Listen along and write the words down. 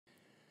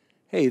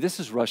Hey, this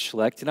is Russ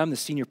Schlecht, and I'm the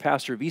senior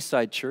pastor of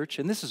Eastside Church,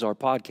 and this is our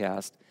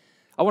podcast.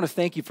 I want to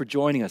thank you for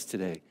joining us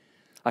today.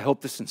 I hope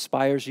this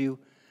inspires you,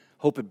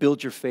 hope it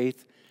builds your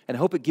faith, and I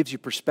hope it gives you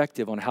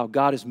perspective on how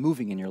God is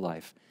moving in your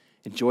life.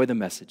 Enjoy the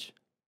message.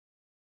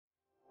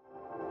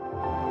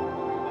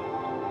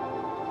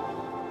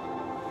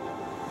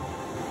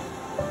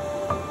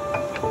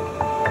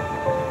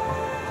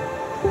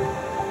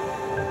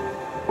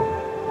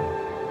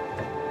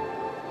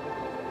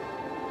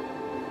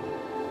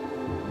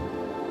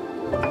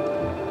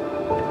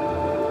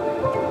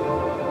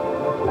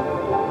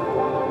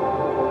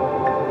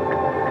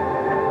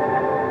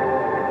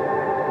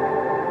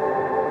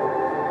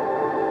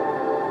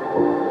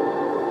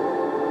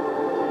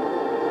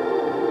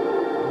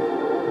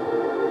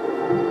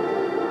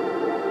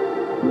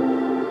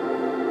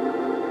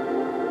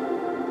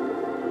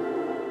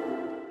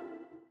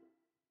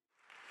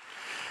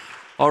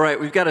 All right,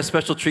 we've got a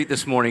special treat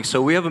this morning. So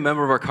we have a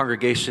member of our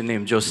congregation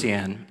named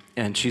Josiane,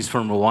 and she's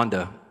from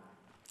Rwanda.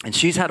 And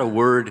she's had a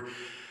word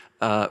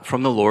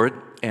from the Lord.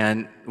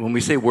 And when we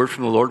say word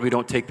from the Lord, we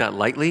don't take that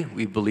lightly.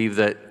 We believe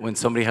that when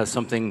somebody has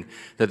something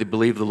that they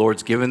believe the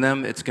Lord's given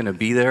them, it's going to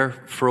be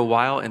there for a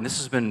while. And this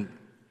has been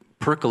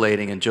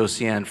percolating in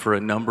Josiane for a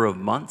number of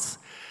months.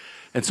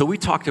 And so we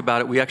talked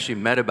about it. We actually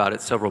met about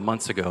it several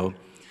months ago.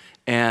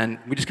 And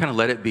we just kind of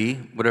let it be,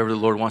 whatever the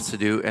Lord wants to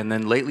do. And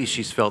then lately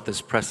she's felt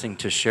this pressing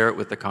to share it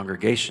with the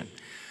congregation.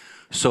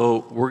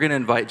 So we're going to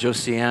invite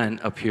Josiane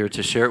up here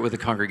to share it with the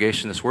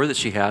congregation, this word that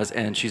she has.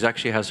 And she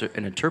actually has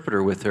an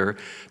interpreter with her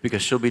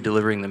because she'll be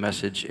delivering the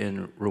message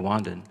in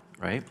Rwandan,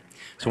 right?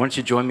 So why don't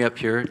you join me up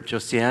here,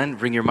 Josiane,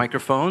 bring your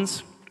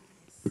microphones.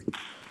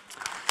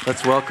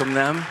 Let's welcome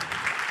them.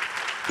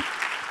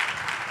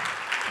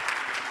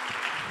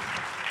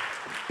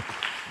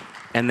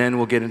 And then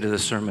we'll get into the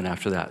sermon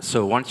after that.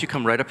 So why don't you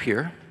come right up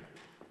here?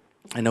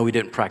 I know we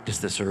didn't practice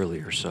this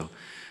earlier, so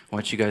why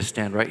don't you guys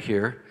stand right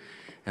here,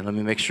 and let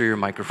me make sure your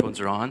microphones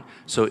are on.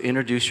 So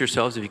introduce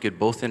yourselves. If you could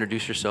both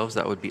introduce yourselves,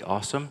 that would be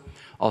awesome.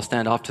 I'll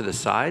stand off to the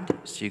side,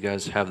 so you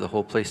guys have the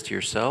whole place to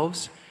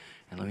yourselves.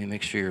 And let me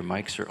make sure your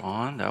mics are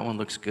on. That one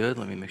looks good.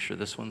 Let me make sure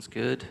this one's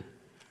good.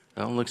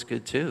 That one looks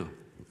good too.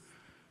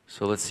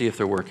 So let's see if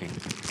they're working.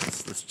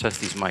 Let's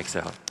test these mics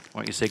out.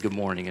 Why don't you say good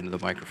morning into the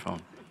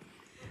microphone?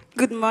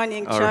 Good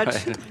morning, church. All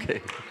right,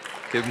 okay.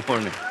 Good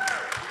morning.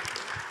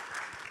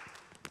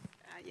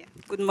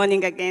 Good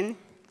morning again.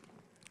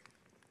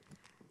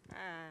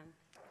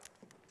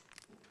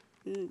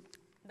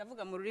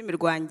 Ndavuga mu rurimi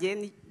rwanjye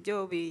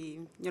nibyo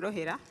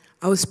binyorohera.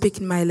 I will speak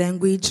in my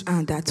language,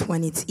 and that's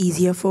when it's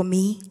easier for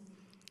me.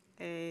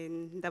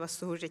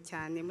 Ndabasuhuje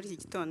cyane muri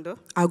iki gitondo.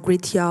 I'll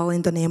greet y'all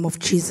in the name of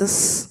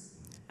Jesus.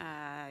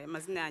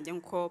 Amazina yanjye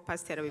nko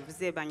pastor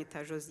abivuze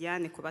banyita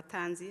Josiane ku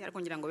batanzi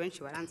ariko ngira ngo benshi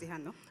baranzi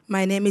hano.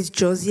 My name is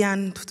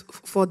Josiane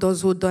for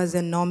those who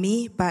doesn't know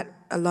me, but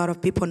a lot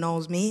of people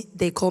knows me.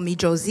 They call me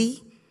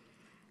Josie.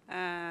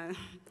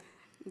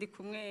 Ndi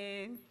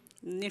kumwe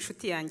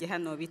n'inshuti yanjye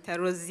hano bita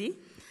Rosie.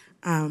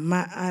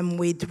 I'm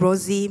with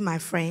Rosie, my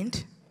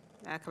friend.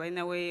 Akaba ari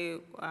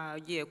nawe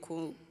ugiye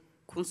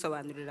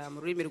kunsobanurira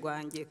mu rurimi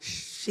rwanjye.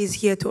 She's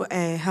here to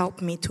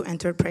help me to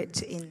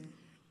interpret in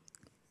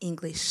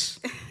English.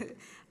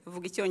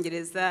 Vuga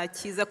icyongereza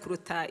cyiza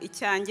kuruta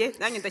icyanjye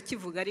nanjye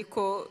ndakivuga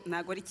ariko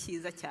ntago ari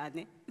cyiza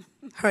cyane.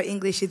 Her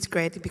English is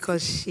great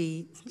because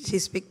she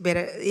speaks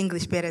better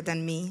English better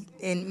than me,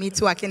 and me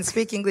too. I can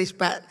speak English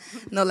but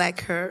not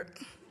like her.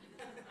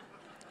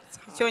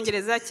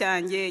 Icyongereza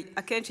cyanjye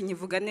akenshi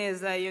nkivuga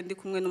neza iyo ndi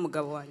kumwe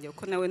n'umugabo wanjye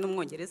uko nawe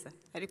n'umwongereza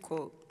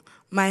ariko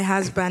my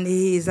husband,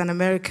 he is an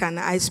American.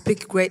 I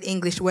speak great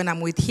English when I'm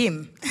with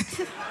him.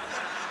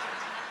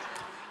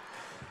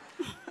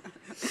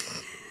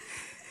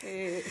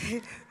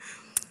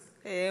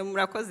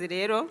 Murakoze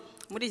rero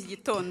muri iki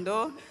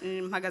gitondo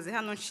mpagaze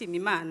hano nshima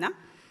Imana.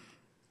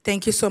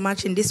 Thank you so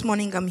much. In this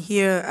morning I'm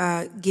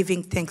here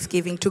giving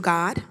thanksgiving to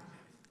God.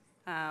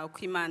 Uko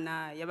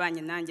Imana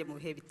yabanye nanjye mu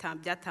bihe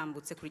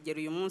byatambutse kurugero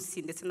uyu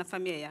munsi ndetse na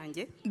family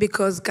yanjye.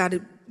 Because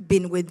God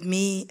been with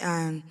me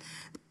and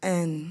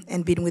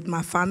been with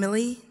my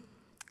family.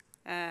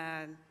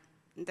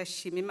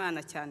 Ndashima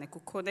Imana cyane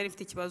kuko nari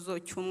mfite ikibazo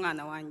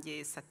cy'umwana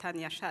wanjye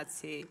Satani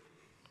yashatse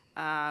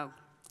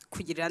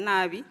kugirira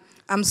nabi.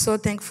 I'm so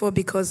thankful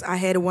because I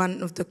had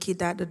one of the kids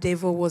that the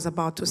devil was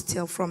about to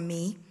steal from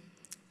me.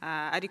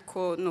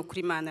 Ariko no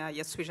kuri Imana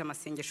yasubije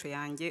amasengesho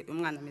yanjye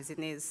umwana ameze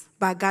neza.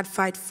 But God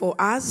fight for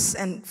us,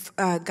 and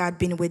God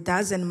been with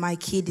us, and my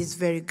kid is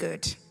very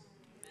good.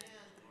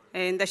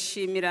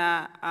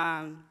 Ndashimira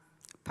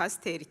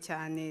pastor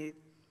cyane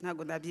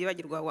ntago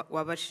ndabyibagirwa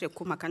wabashije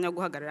kumpa akanya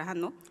guhagarara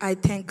hano. I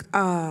thank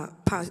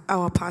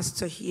our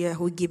pastor here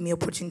who give me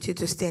opportunity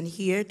to stand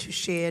here to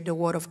share the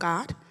word of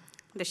God.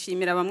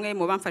 Ndashimira bamwe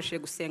mu bamfashije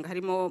gusenga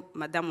harimo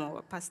madamu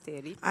wa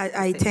pastor.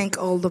 I thank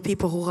all the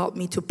people who helped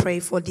me to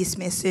pray for this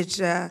message,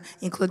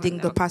 including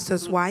the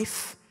pastor's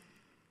wife.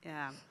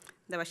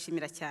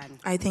 Ndabashimira cyane.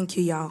 I thank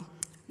you, y'all.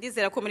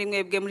 Ndizera ko muri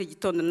mwebwe muri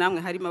gitondo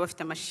namwe harimo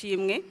abafite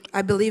amashimwe.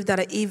 I believe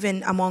that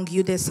even among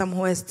you there's some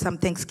who has some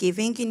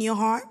thanksgiving in your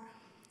heart.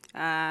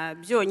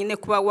 byonyine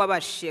kuba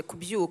wabashije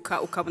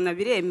kubyuka ukabona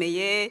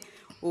biremeye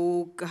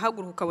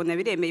ugahaguruka ukabona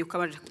biremeye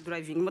ukabasha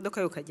driving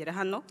imodoka ukagera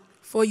hano.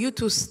 For you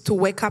to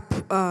wake up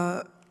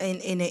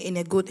in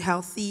a good,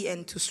 healthy,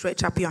 and to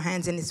stretch up your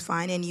hands and it's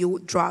fine, and you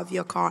drive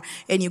your car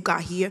and you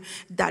got here,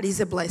 that is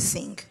a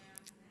blessing.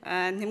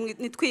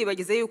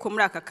 Nitwibagize yuko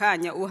muri aka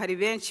kanya hari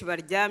benshi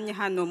baryamye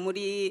hano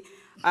muri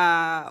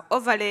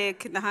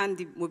overlake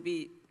n'ahandi mu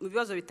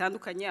bibazo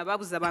bitandukanye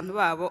ababuze abantu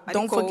babo.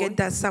 Don't forget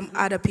that some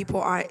other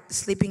people are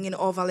sleeping in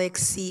overlake,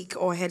 sick,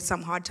 or had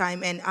some hard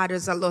time, and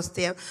others are lost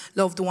their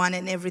loved one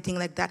and everything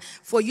like that.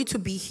 For you to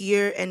be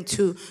here and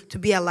to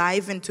be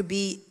alive and to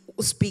be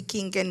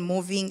speaking and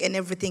moving and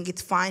everything,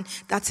 it's fine.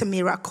 That's a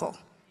miracle.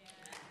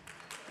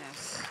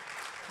 Yes.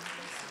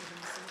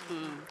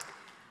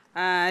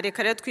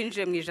 Reka rero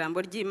twinjire mu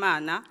ijambo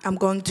ry'Imana. I'm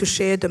going to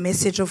share the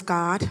message of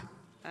God.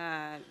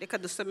 Reka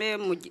dusome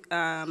mu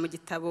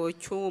gitabo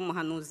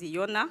cy'umuhanuzi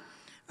Yona.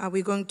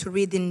 We're going to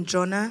read in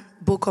Jonah,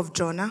 book of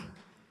Jonah.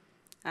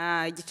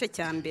 Igice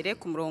cya mbere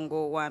ku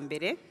murongo wa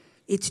mbere.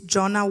 It's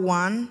Jonah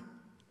 1.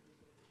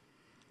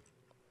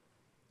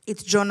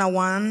 It's Jonah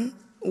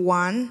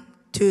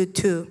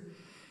 1:1-2.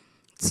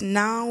 It's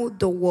now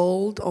the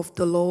word of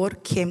the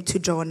Lord came to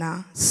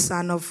Jonah,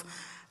 son of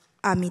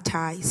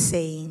Amittai,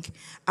 saying,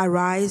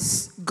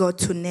 Arise, go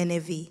to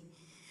Nineveh,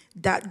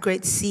 that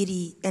great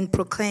city, and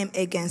proclaim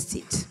against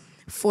it,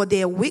 for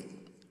their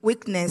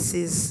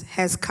weaknesses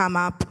has come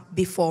up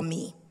before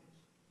me.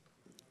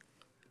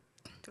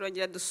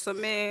 Turongera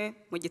dusome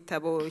mu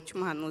gitabo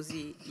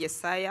cy'umuhanuzi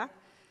Yesaya.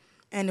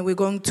 And we're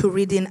going to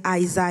read in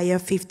Isaiah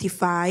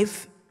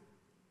 55.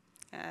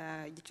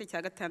 Igice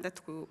cya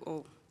gatandatu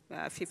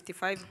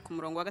 55 ku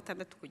murongo wa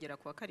gatandatu kugera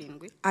ku wa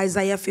karindwi.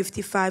 Isaiah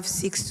 55,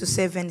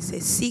 6-7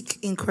 says,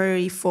 Seek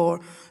inquiry for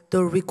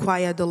the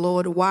require the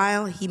Lord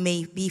while he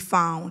may be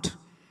found.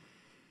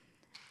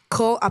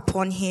 Call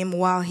upon him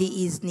while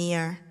he is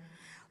near.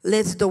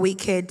 Let the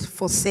wicked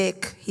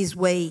forsake his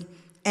way,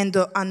 and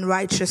the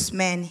unrighteous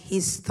man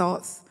his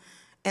thoughts.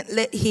 And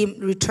let him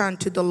return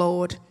to the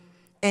Lord,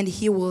 and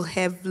he will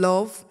have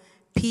love,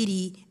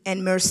 pity,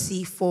 and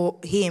mercy for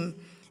him.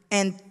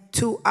 And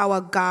to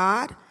our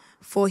God,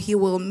 for he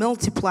will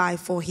multiply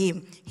for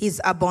him his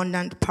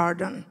abundant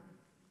pardon.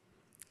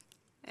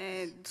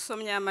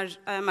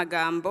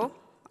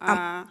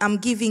 I'm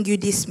giving you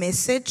this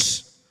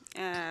message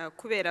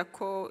kubera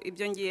ko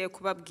ibyo ngiye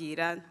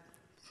kubabwira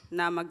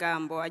ni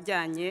amagambo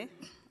ajyanye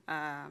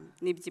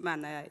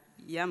n'iby'Imana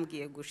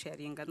yambwiye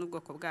gusharinga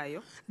n'ubwoko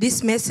bwayo.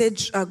 This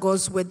message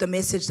goes with the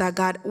message that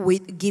God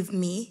would give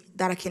me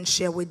that I can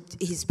share with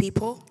his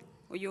people.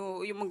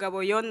 Uyu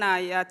mugabo Yona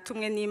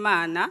yatumwe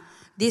n'Imana.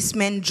 This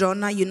man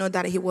Jonah, you know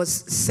that he was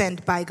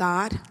sent by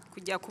God.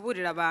 Kujya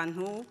kuburira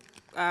abantu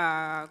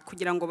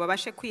kugira ngo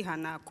babashe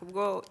kwihana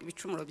kubwo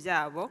ibicumuro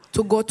byabo.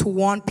 To go to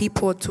warn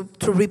people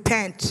to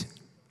repent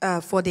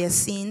for their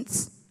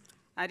sins.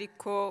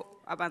 Ariko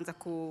abanza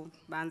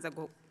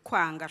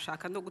kwanga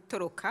shaka no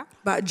gutoroka.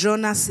 But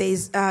Jonah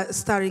says,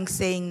 starting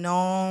saying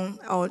no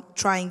or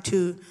trying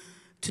to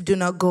do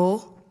not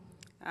go.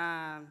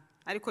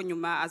 Ariko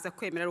nyuma aza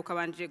kwemera uko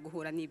abanje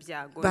guhura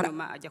n'ibyago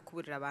nyuma ajya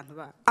kuburira abantu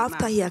ba.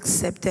 After he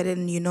accepted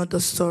and you know the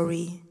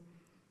story.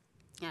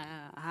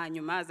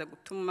 Hanyuma aza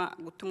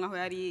gutumwa aho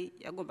yari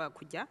yagombaga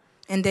kujya.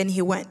 And then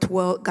he went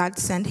where God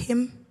sent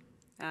him.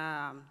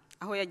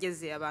 Aho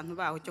yageze abantu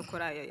baho cyo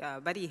kora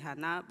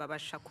barihana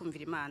babasha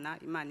kumvira Imana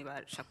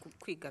ibasha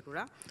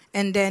kwigarura.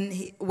 And then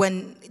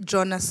when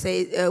Jonah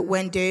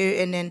went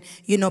there, and then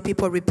you know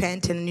people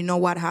repent, and you know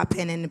what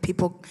happened, and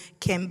people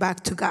came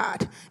back to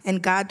God,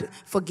 and God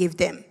forgave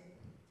them.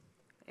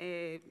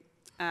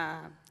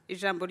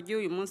 Ijambo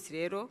ry'uyu munsi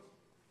rero,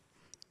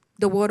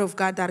 the word of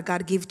God that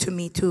God gave to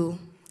me too.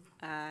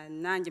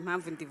 Nanjye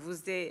impamvu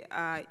ndivuze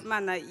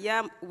Imana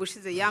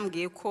ubushize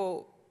yambwiye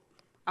ko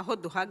aho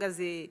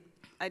duhagaze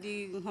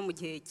ari nko mu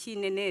gihe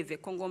cy'Nineve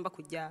ko ngomba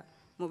kujya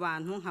mu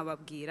bantu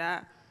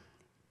nkababwira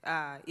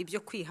ibyo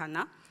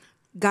kwihana.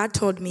 God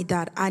told me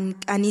that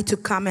I need to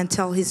come and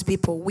tell his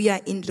people we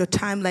are in the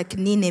time like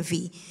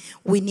Nineveh.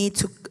 We need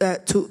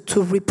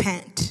to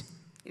repent.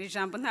 Iri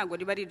jambo ntago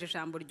riba ari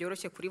ijambo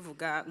ryoroshye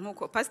kurivuga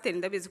nkuko pastor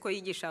ndabizi ko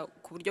yigisha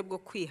ku buryo bwo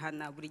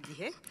kwihana buri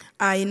gihe.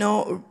 I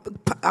know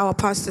our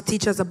pastor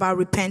teaches about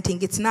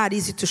repenting. It's not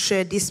easy to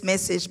share this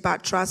message,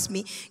 but trust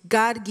me,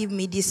 God gave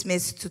me this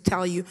message to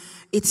tell you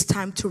it's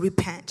time to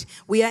repent.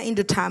 We are in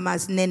the time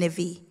as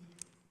Nineveh.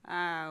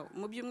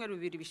 Mu byumweru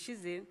bibiri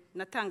bishize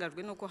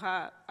natangajwe nuko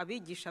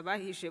abigisha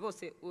bahije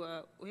bose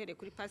uhereye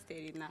kuri pastor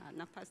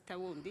na pastor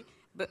wundi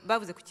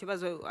bavuze ku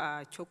kibazo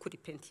cyo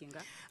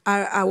kuripentinga.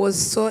 I was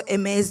so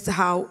amazed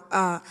how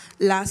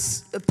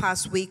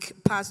past week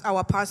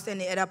our pastor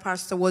and the other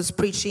pastor was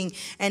preaching,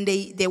 and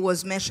they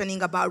was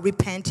mentioning about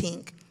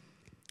repenting.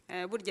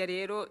 Burya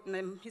rero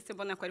mpise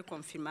mbona ko ari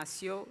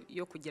confirmation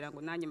yo kugira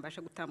ngo nanjye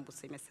mbashe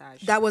gutambutsa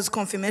message. That was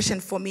confirmation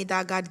for me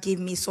that God gave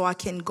me so I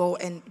can go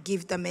and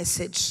give the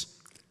message.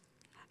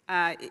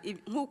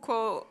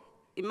 Nkuko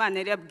Imana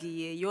yari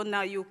yabwiye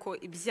Yona yuko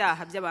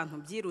ibyaha by'abantu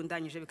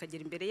byirundanyije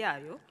bikagera imbere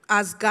yayo.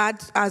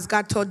 As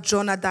God told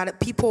Jonah that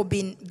people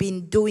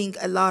been doing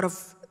a lot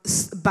of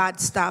bad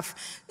stuff,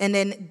 and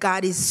then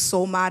God is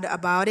so mad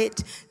about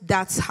it.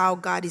 That's how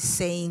God is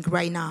saying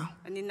right now.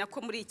 Ni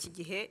nako muri iki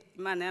gihe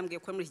Imana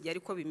yambwiye ko muri iki gihe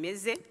ariko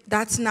bimeze.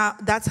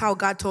 That's how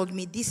God told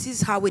me. This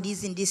is how it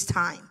is in this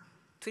time.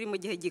 Turi mu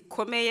gihe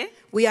gikomeye.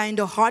 We are in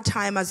the hard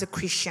time as a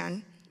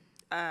Christian.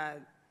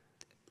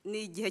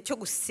 Ni igihe cyo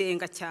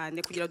gusenga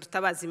cyane kugira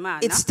dutabaza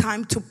Imana. It's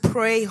time to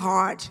pray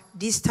hard.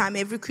 This time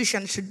every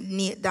Christian should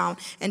kneel down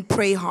and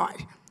pray hard.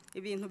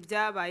 Ibintu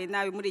byabaye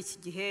nabi muri iki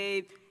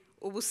gihe,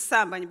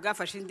 ubusambanyi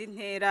bwafashe indi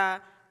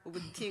ntera,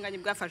 ubutinganyi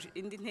bwafashe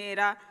indi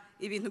ntera,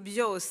 ibintu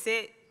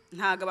byose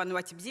ntago abantu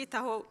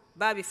bakibyitaho,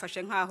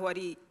 babifashe nkaho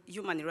ari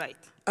human right.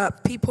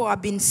 People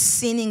have been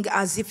sinning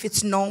as if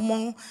it's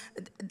normal.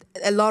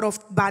 A lot of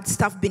bad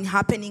stuff been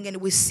happening, and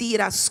we see it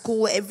at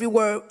school,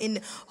 everywhere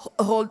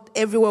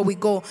everywhere we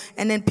go,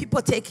 and then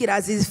people take it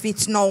as if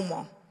it's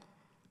normal.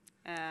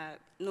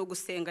 No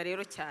gusenga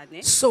rero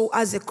cyane. So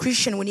as a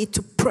Christian, we need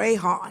to pray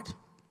hard.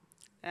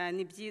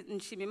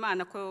 Nshima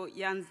Imana ko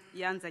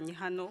yanzanye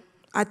hano.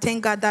 I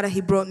thank God that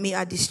He brought me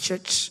at this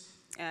church.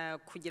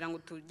 Kugira ngo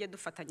tujye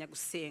dufatanya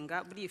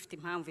gusenga, buri ifite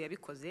impamvu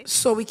yabikoze.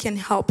 So we can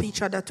help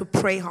each other to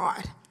pray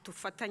hard.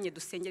 Tufatanye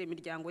dusengere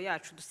imiryango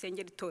yacu,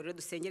 dusengere itorero,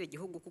 dusengere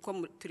igihugu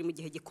kuko turi mu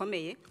gihe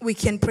gikomeye. We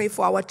can pray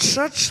for our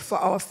church, for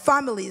our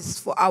families,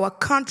 for our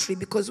country,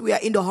 because we are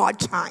in the hard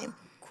time.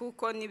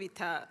 Kuko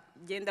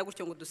nibitagenda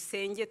gutyo ngo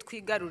dusenge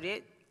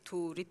twigarure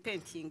tu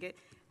repenting,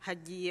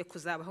 hagiye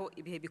kuzabaho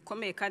ibihe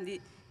bikomeye kandi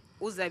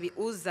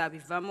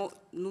uzabivamo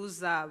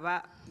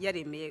n'uzaba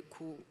yaremeye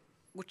ku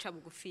guca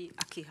bugufi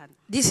akihana.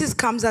 This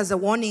comes as a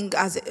warning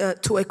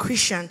to a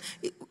Christian.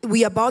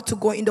 We are about to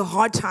go into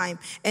hard time,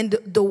 and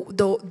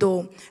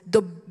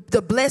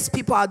the blessed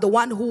people are the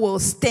one who are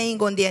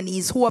staying on their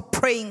knees, who are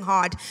praying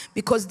hard,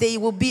 because they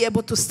will be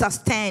able to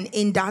sustain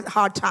in that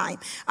hard time.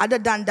 Other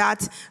than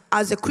that,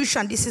 as a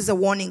Christian, this is a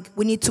warning.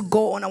 We need to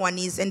go on our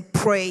knees and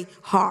pray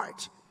hard.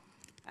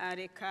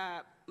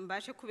 Reka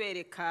mbashe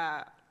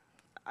kubereka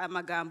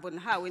amagambo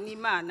nahawe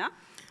n'Imana.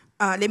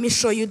 Let me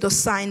show you the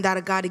sign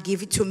that God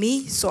gave it to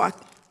me.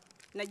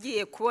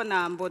 Nagiye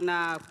kubona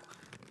mbona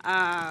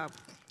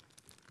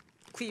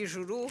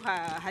kwijuru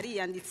hari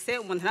yanditse,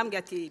 umuntu arambwira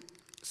ati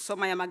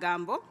soma aya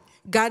magambo.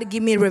 God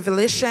gave me a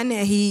revelation.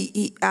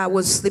 I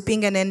was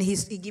sleeping, and then he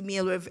gave me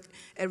a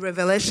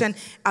revelation.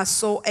 I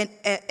saw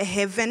a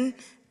heaven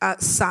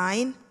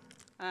sign.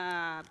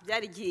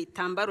 Byari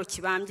igitambaro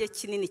kibambye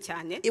kinini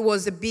cyane. It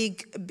was a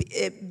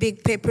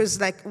big papers,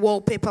 like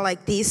wallpaper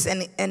like this,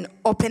 and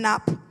open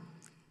up.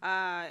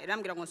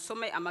 Irambwira ngo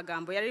nsome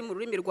amagambo yari mu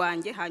rurimi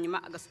rwanjye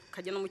hanyuma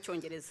akajya no mu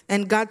Cyongereza.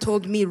 And God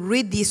told me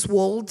read this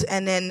word,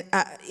 and then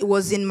it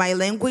was in my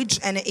language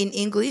and in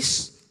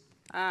English.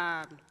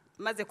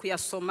 Maze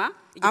kuyasoma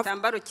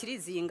igitambaro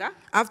kirizinga.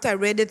 After I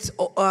read it,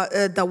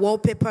 the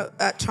wallpaper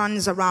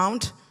turns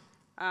around.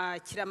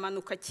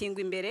 Kiramanuka kingwa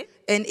imbere.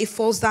 And it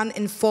falls down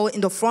and fall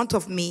in the front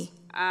of me.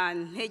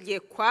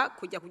 Ntegekwa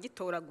kujya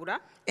kugitoragura.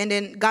 And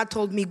then God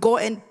told me go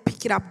and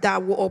pick it up,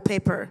 that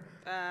wallpaper.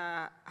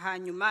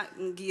 Hanyuma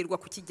ngirwa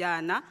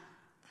kukijyana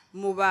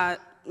mu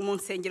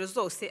nsengero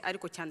zose,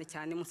 ariko cyane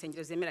cyane mu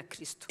nsengero zemera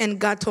Kristo. And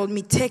God told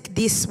me take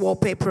this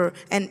wallpaper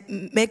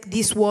and make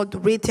this word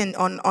written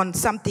on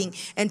something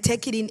and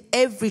take it in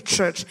every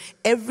church.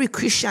 Every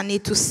Christian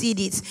need to see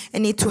this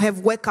and need to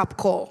have wake up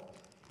call.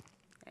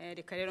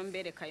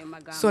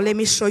 So let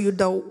me show you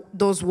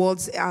those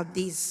words are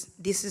these.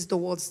 This is the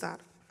words that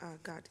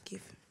God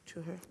gave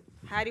to her.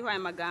 Hariho aya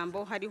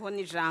magambo, hariho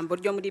n'ijambo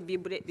ryo muri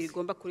Bible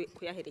bigomba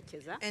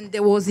kuyaherekeza. And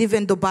there was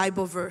even the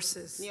Bible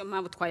verses. Niyo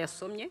mpamvu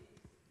twayasomye.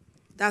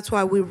 That's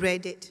why we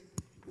read it.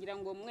 Ngira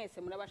ngo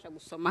mwese murabasha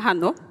gusoma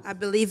hano. I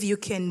believe you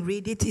can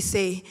read it. It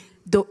say,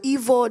 the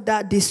evil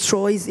that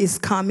destroys is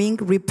coming.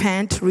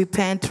 Repent,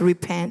 repent,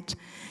 repent.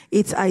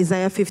 It's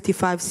Isaiah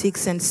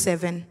 55:6 and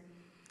 7.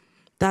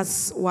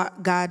 That's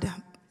what God.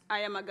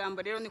 Aya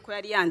magambo rero niko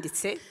yari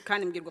yanditse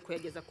kandi mbwirwa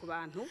kuyageza ku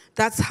bantu.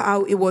 That's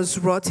how it was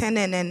written,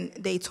 and then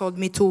they told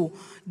me to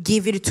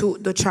give it to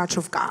the church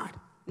of God.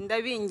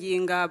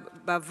 Ndabinginga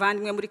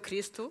bavandimwe muri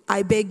Kristo.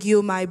 I beg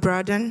you, my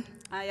brethren.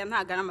 Aya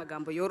ntago ari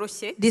amagambo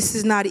yoroshye. This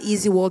is not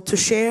easy word to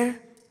share.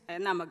 Aya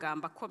ni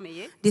amagambo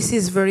akomeye. This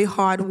is very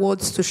hard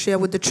words to share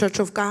with the church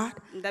of God.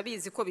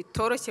 Ndabizi ko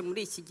bitoroshye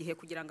muri iki gihe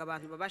kugira ngo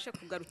abantu babashe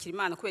kugarukira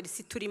Imana kubera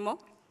isi turimo.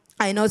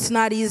 I know it's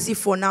not easy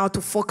for now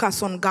to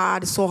focus on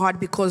God so hard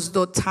because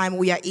the time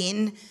we are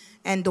in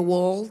and the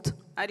world.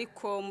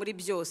 Ariko muri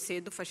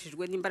byose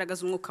dufashijwe n'imbaraga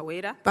z'Umwuka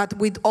Wera. But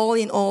with all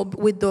in all,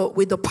 with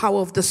the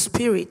power of the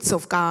spirits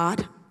of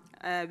God,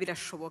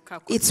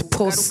 it's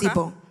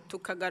possible.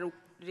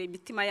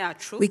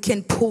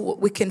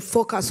 We can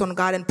focus on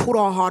God and put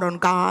our heart on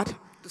God.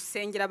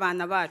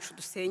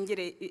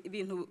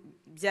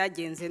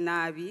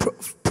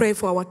 Pray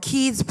for our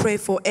kids, pray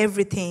for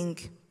everything.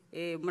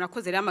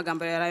 Murakoze rero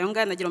amagambo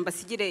yarayonga nagira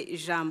mbasigire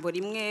ijambo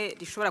rimwe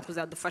rishobora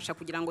kuzadufasha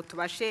kugira ngo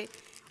tubashe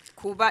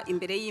kuba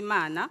imbere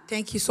y'Imana.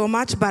 Thank you so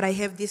much, but I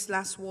have this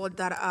last word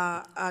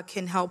that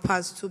can help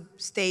us to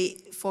stay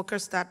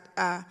focused that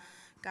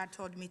God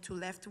told me to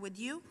left with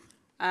you.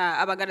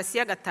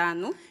 Abagalatiya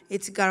 5,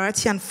 It's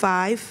Galatians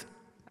 5,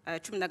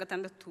 16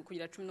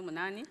 kugera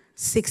 18.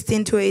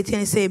 16 to 18.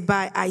 It says,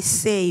 but I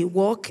say,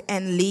 walk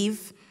and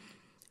live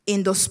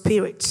in the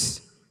Spirit.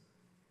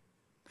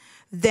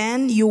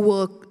 Then you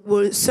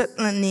will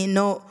certainly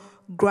not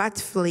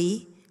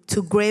gratefully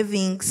to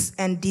cravings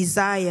and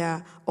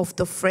desire of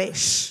the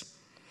flesh.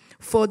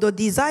 For the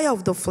desire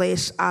of the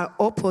flesh are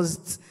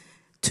opposed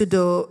to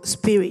the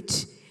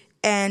Spirit,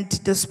 and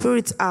the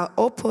Spirit are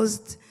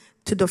opposed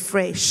to the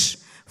flesh.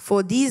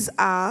 For these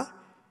are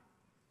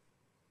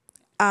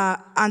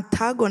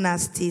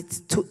antagonists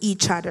to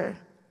each other,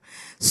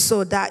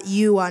 so that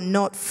you are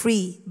not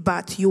free,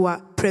 but you are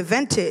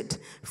prevented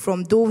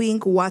from doing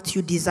what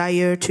you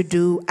desire to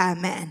do.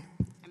 Amen.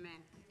 Amen.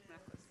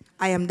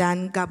 I am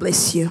done. God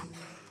bless you.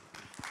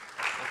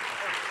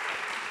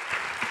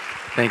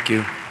 Thank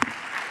you.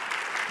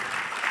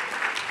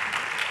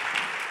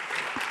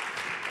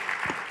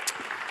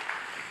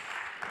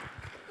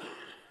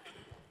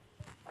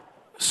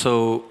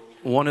 So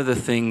one of the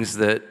things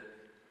that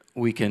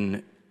we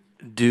can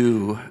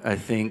do, I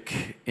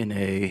think, in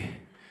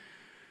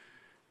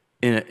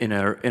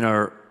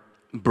our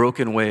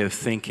broken way of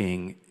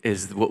thinking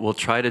is what we'll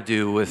try to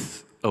do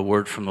with a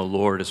word from the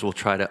Lord is we'll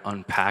try to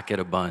unpack it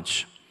a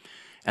bunch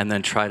and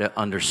then try to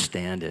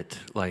understand it.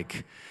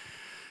 Like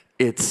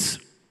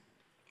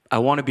I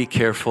want to be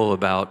careful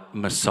about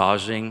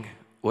massaging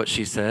what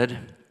she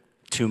said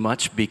too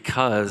much,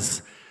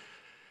 because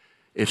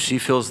if she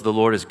feels the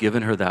Lord has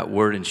given her that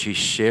word and she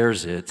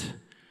shares it,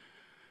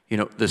 you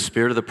know, the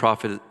spirit of the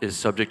prophet is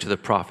subject to the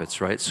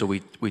prophets, right? So we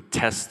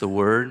test the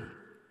word.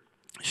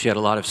 She had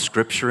a lot of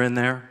scripture in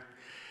there,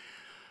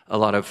 a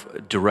lot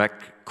of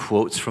direct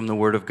quotes from the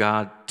word of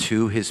God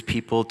to his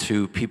people,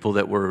 to people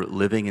that were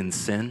living in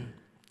sin.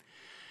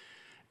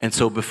 And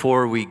so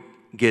before we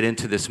get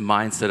into this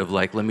mindset of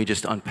like, let me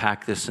just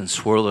unpack this and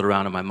swirl it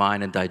around in my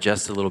mind and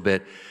digest it a little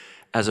bit,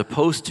 as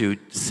opposed to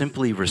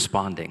simply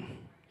responding.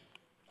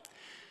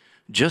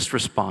 Just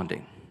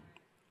responding.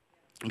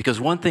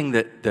 Because one thing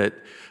that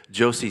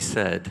Josie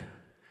said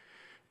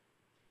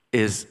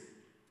is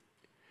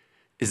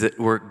that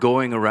we're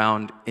going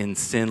around in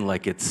sin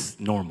like it's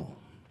normal.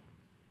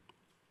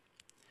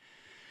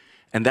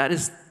 And that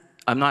is,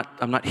 I'm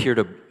not here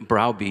to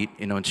browbeat,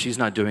 you know, and she's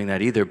not doing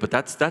that either, but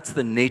that's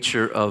the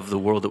nature of the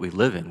world that we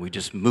live in. We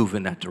just move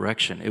in that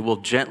direction. It will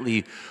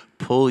gently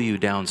pull you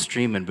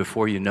downstream, and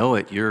before you know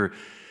it, you're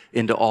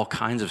into all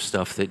kinds of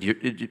stuff that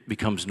it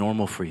becomes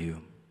normal for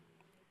you,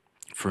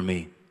 for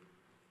me.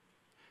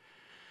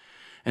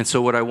 And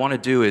so what I want to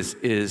do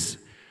is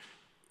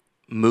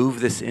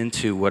move this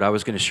into what I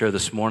was going to share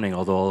this morning,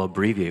 although I'll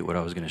abbreviate what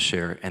I was going to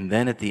share. And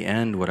then at the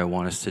end, what I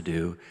want us to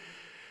do,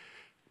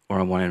 or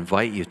I want to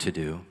invite you to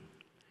do,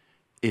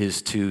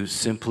 is to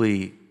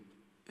simply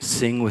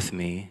sing with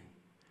me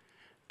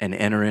and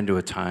enter into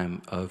a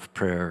time of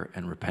prayer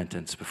and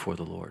repentance before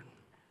the Lord.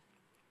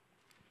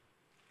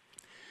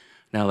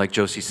 Now, like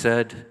Josie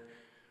said,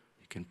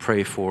 you can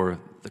pray for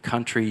the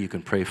country, you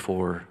can pray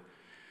for,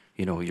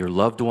 you know, your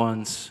loved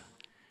ones,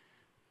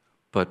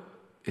 but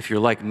if you're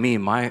like me,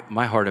 my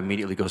heart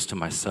immediately goes to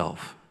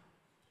myself.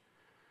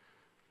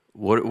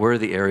 Where are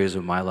the areas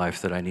of my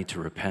life that I need to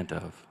repent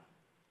of?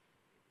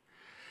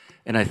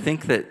 And I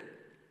think that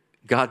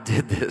God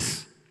did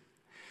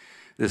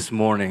this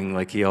morning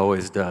like he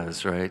always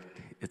does, right?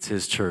 It's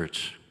his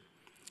church.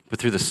 But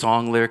through the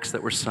song lyrics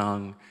that were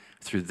sung,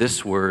 through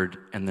this word,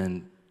 and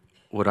then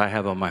what I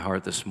have on my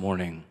heart this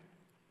morning,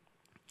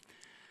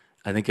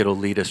 I think it'll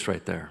lead us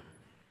right there.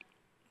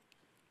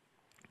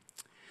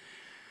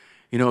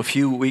 You know, a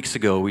few weeks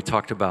ago, we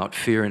talked about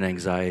fear and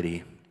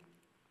anxiety.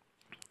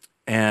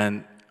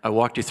 And I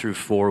walked you through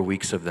 4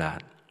 weeks of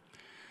that.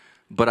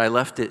 But I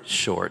left it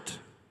short.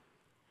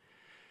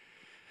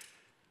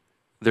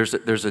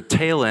 There's a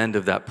tail end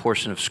of that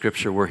portion of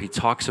Scripture where he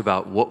talks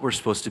about what we're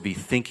supposed to be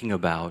thinking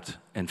about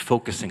and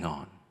focusing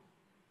on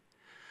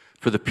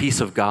for the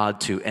peace of God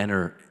to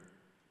enter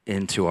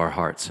into our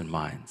hearts and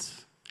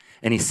minds.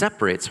 And he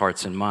separates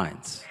hearts and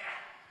minds.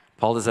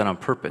 Paul does that on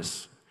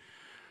purpose.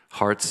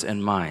 Hearts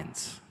and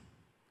minds.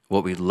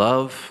 What we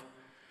love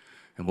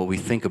and what we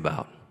think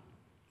about.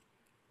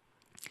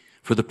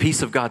 For the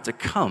peace of God to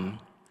come,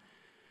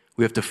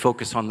 we have to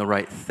focus on the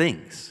right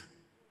things.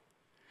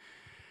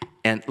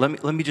 And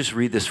let me just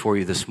read this for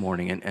you this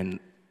morning and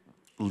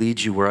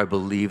lead you where I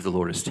believe the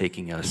Lord is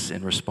taking us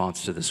in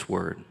response to this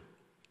word.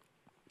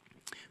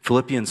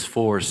 Philippians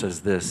 4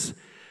 says this,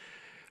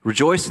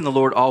 "Rejoice in the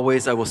Lord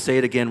always. I will say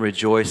it again,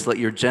 rejoice. Let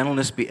your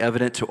gentleness be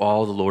evident to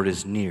all. The Lord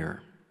is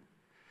near.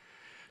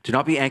 Do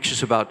not be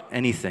anxious about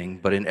anything,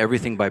 but in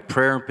everything by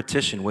prayer and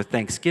petition with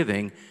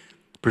thanksgiving,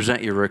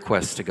 present your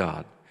requests to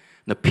God.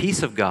 And the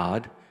peace of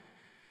God,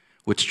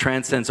 which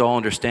transcends all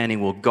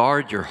understanding, will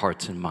guard your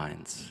hearts and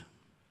minds.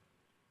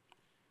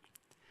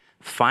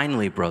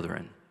 Finally,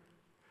 brethren,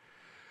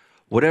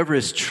 Whatever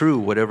is true,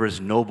 whatever is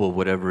noble,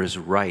 whatever is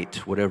right,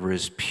 whatever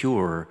is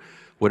pure,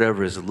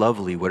 whatever is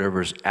lovely,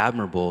 whatever is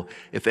admirable,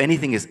 if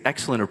anything is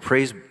excellent or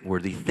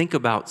praiseworthy, think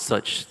about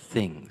such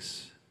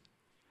things.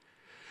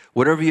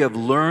 Whatever you have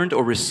learned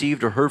or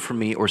received or heard from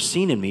me or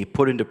seen in me,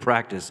 put into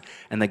practice,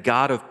 and the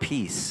God of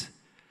peace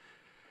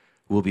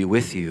will be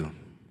with you.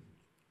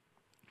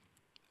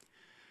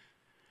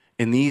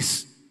 In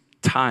these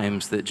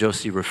times that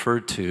Josie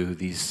referred to,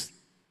 these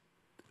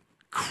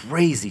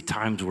crazy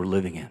times we're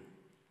living in,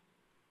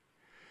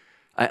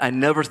 I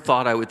never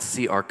thought I would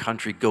see our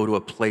country go to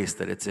a place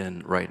that it's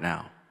in right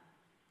now,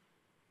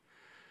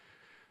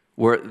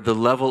 where the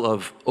level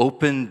of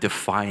open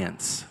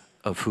defiance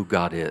of who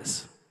God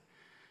is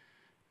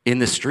in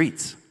the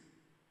streets,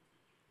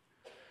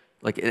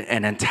 like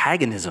an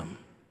antagonism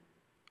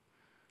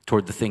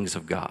toward the things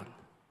of God.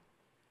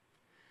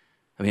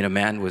 I mean, a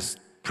man was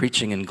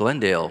preaching in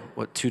Glendale,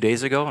 2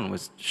 days ago, and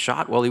was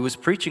shot while he was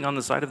preaching on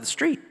the side of the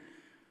street. A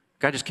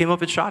guy just came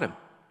up and shot him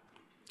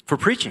for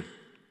preaching.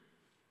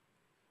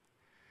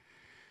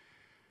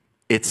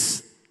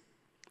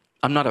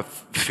 I'm not a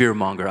fear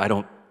monger. I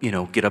don't,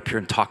 get up here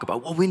and talk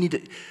about, well, we need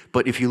to,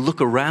 but if you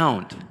look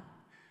around,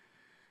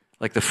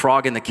 like the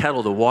frog in the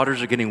kettle, the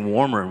waters are getting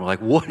warmer, and we're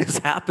like, what is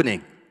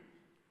happening?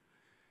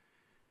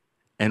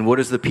 And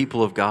what is the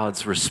people of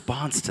God's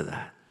response to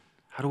that?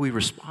 How do we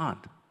respond?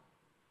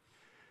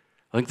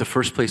 I think the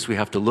first place we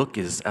have to look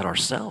is at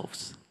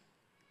ourselves.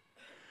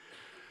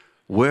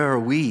 Where are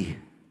we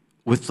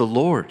with the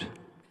Lord?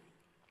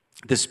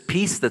 This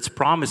peace that's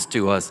promised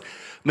to us.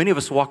 Many of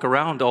us walk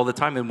around all the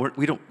time and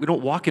we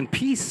don't walk in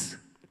peace.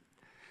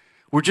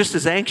 We're just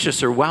as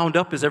anxious or wound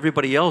up as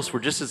everybody else.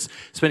 We're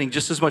spending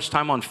just as much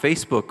time on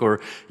Facebook or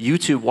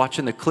YouTube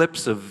watching the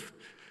clips of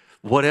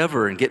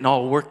whatever and getting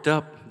all worked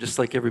up just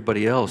like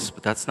everybody else.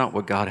 But that's not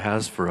what God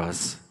has for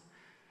us.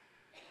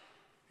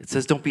 It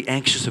says don't be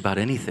anxious about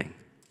anything.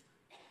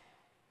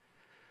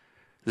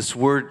 This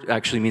word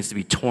actually means to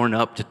be torn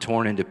up, to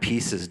torn into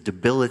pieces,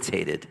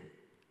 debilitated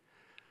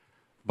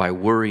by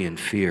worry and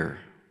fear.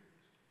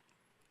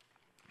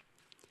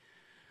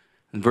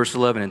 And verse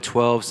 11 and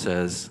 12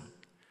 says,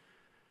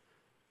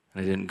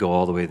 and I didn't go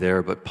all the way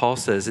there, but Paul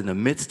says, in the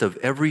midst of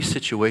every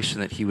situation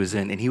that he was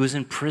in, and he was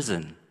in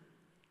prison,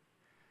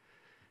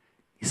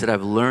 he said,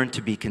 I've learned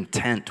to be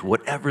content,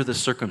 whatever the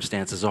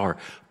circumstances are.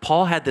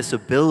 Paul had this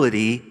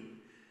ability,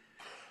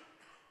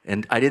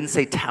 and I didn't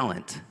say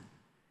talent,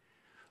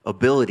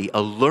 ability,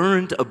 a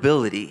learned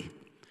ability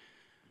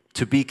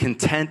to be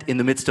content in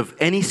the midst of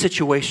any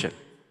situation.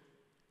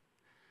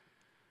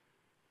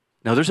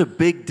 Now, there's a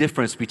big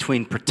difference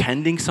between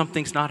pretending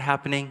something's not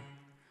happening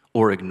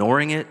or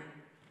ignoring it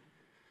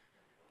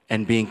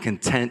and being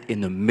content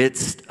in the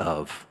midst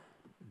of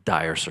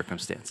dire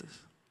circumstances.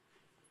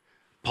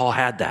 Paul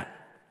had that.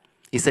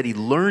 He said he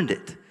learned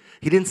it.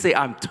 He didn't say,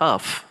 I'm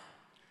tough.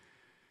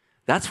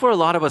 That's where a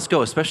lot of us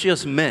go, especially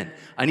us men.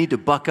 I need to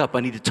buck up. I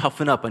need to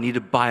toughen up. I need to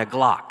buy a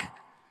Glock.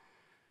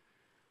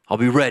 I'll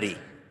be ready.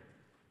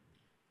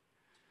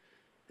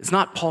 It's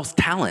not Paul's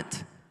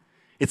talent.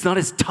 It's not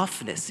his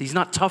toughness. He's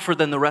not tougher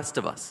than the rest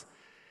of us.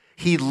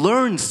 He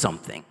learned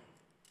something.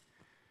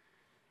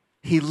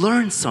 He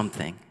learned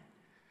something.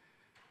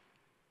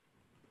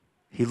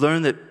 He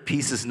learned that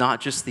peace is not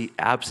just the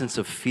absence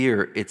of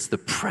fear, it's the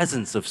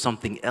presence of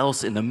something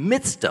else in the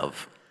midst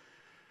of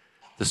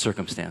the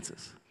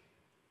circumstances.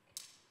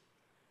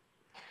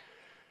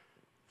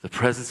 The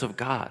presence of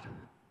God.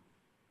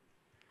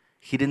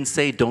 He didn't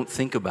say, don't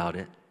think about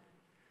it.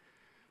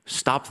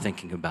 Stop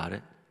thinking about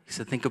it. He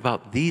said, think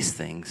about these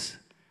things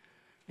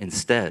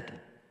instead.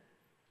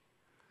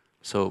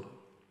 So,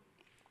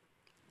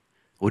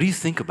 what do you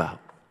think about?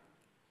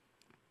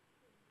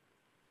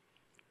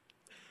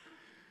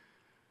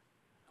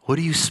 What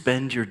do you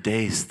spend your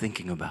days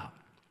thinking about?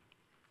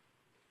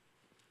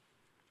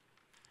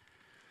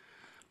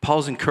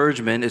 Paul's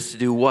encouragement is to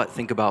do what?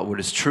 Think about what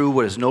is true,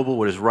 what is noble,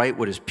 what is right,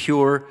 what is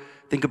pure.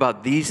 Think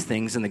about these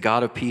things, and the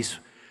God of peace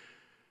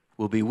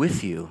will be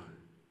with you.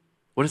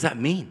 What does that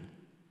mean?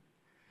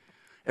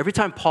 Every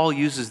time Paul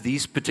uses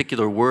these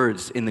particular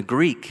words in the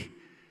Greek,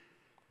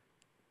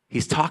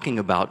 he's talking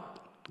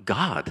about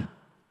God.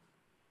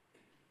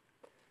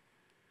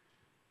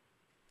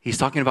 He's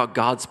talking about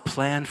God's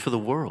plan for the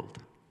world.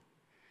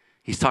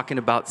 He's talking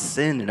about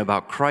sin and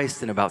about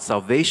Christ and about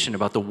salvation,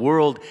 about the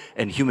world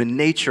and human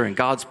nature and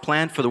God's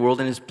plan for the world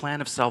and his plan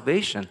of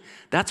salvation.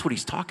 That's what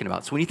he's talking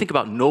about. So when you think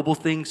about noble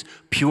things,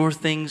 pure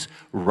things,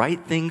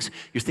 right things,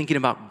 you're thinking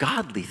about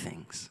godly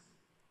things.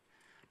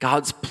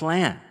 God's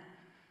plan.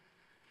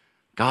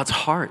 God's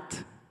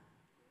heart.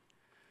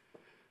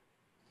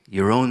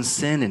 Your own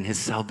sin and his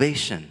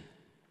salvation.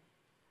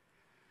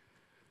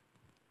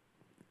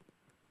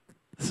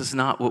 This is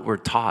not what we're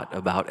taught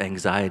about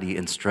anxiety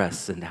and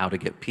stress and how to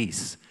get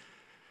peace.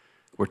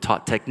 We're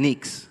taught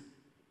techniques.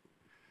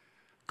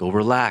 Go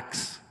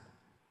relax.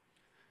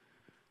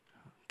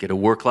 Get a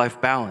work-life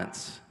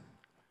balance.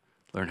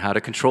 Learn how to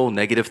control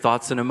negative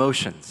thoughts and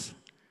emotions.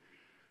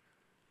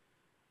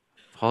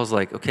 Paul's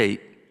like, okay,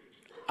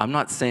 I'm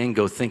not saying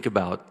go think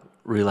about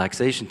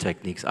relaxation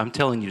techniques. I'm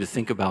telling you to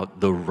think about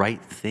the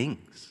right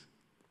things.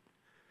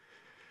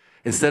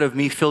 Instead of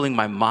me filling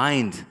my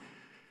mind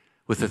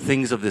with the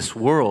things of this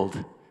world,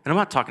 and I'm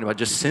not talking about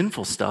just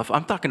sinful stuff,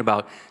 I'm talking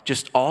about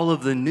just all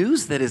of the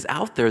news that is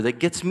out there that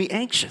gets me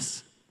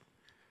anxious.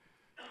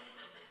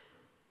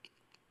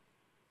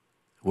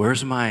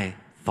 Where's my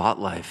thought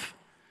life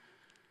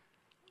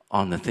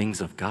on the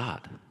things of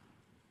God?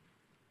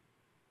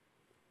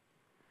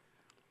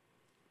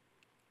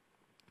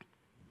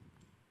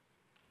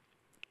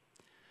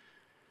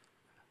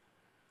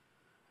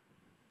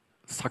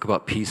 Let's talk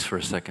about peace for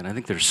a second. I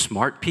think there's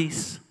smart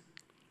peace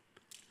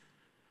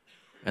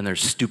and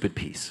there's stupid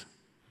peace.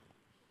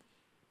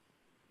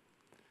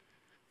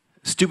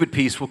 Stupid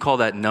peace, we'll call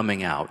that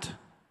numbing out.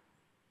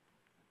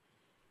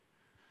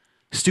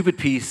 Stupid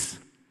peace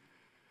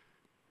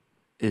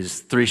is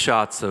 3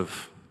 shots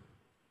of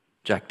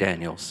Jack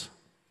Daniels.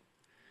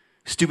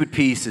 Stupid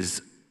peace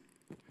is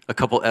a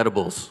couple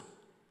edibles.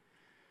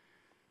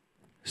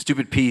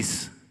 Stupid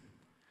peace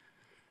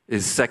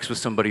is sex with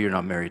somebody you're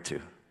not married to.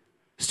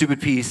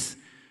 Stupid peace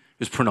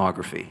is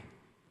pornography.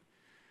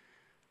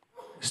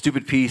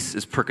 Stupid peace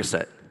is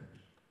Percocet.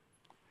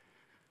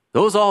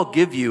 Those all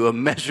give you a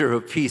measure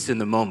of peace in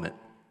the moment.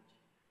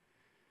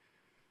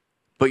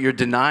 But you're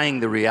denying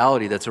the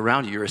reality that's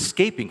around you. You're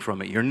escaping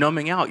from it. You're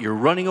numbing out. You're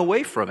running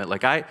away from it.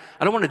 Like, I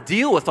don't want to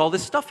deal with all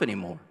this stuff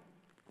anymore.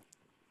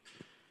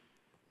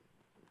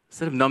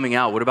 Instead of numbing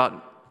out, what about,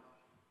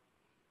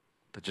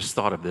 I just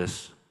thought of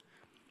this.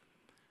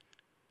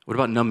 What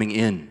about numbing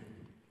in?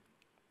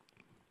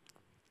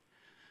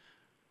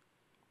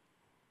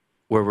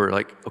 Where we're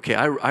like, okay,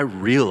 I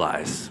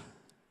realize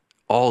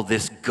all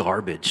this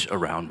garbage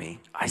around me.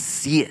 I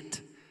see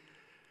it.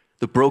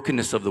 The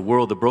brokenness of the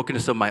world, the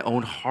brokenness of my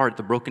own heart,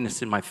 the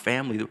brokenness in my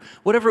family,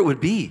 whatever it would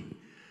be.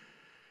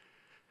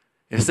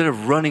 Instead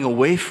of running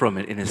away from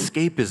it in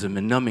escapism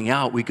and numbing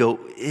out, we go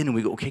in and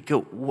we go, okay,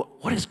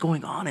 what is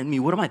going on in me?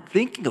 What am I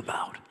thinking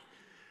about?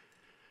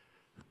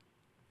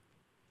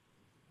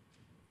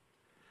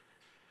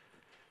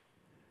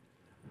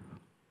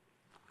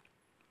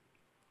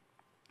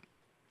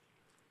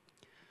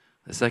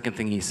 The second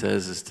thing he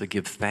says is to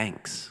give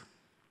thanks.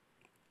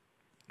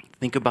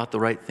 Think about the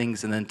right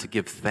things and then to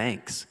give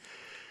thanks.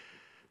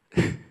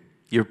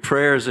 Your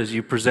prayers as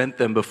you present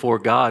them before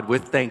God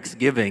with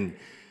thanksgiving.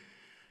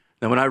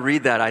 Now when I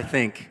read that, I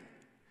think,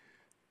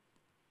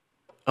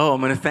 oh,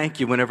 I'm going to thank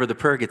you whenever the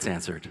prayer gets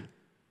answered.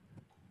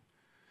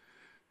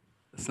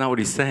 That's not what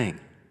he's saying.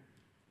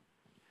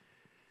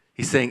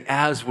 He's saying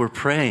as we're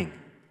praying,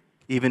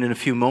 even in a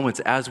few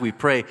moments as we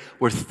pray,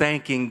 we're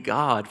thanking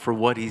God for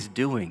what he's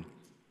doing.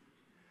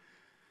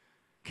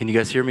 Can you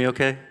guys hear me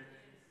okay?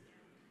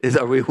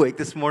 Are we awake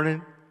this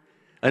morning?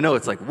 I know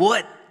it's like,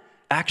 what?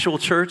 Actual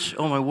church?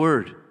 Oh my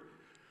word.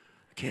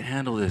 I can't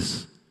handle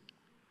this.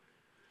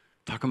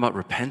 Talking about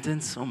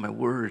repentance? Oh my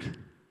word.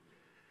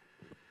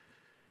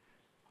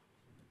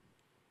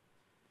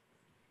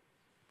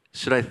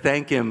 Should I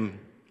thank him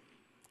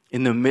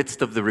in the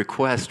midst of the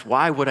request?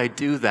 Why would I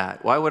do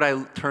that? Why would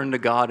I turn to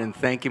God and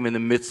thank him in the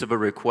midst of a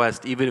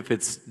request, even if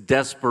it's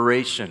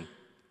desperation?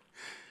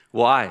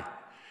 Why?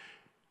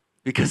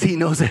 Because he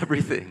knows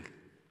everything.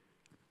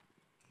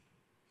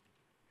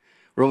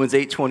 Romans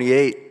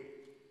 8:28,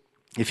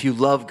 if you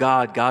love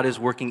God, God is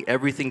working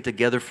everything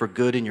together for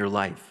good in your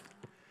life.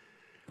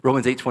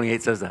 Romans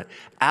 8:28 says that.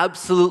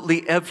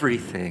 Absolutely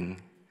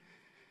everything,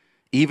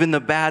 even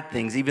the bad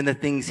things, even the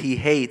things he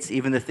hates,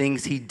 even the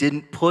things he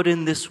didn't put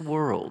in this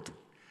world.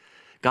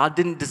 God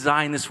didn't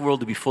design this world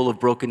to be full of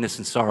brokenness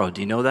and sorrow.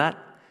 Do you know that?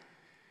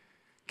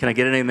 Can I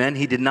get an amen?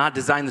 He did not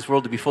design this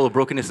world to be full of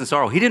brokenness and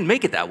sorrow. He didn't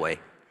make it that way.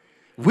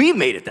 We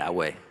made it that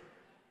way.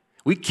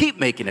 We keep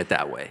making it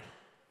that way.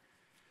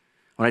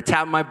 When I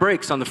tap my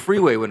brakes on the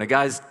freeway when a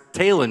guy's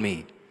tailing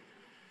me,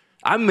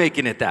 I'm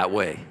making it that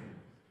way.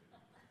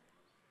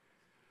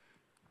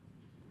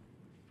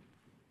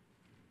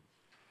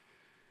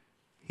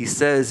 He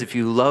says if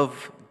you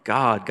love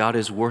God, God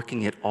is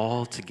working it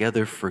all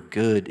together for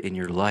good in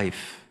your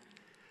life.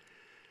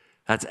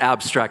 That's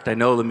abstract, I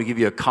know. Let me give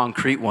you a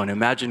concrete one.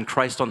 Imagine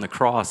Christ on the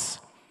cross.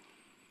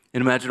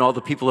 And imagine all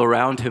the people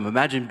around him.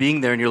 Imagine being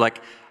there and you're like,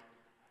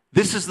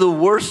 this is the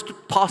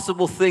worst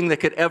possible thing that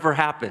could ever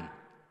happen.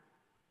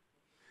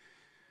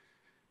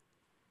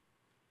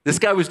 This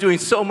guy was doing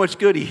so much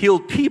good. He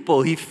healed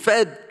people. He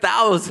fed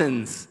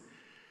thousands.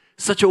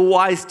 Such a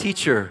wise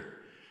teacher.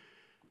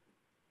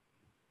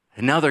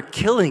 And now they're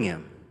killing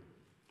him.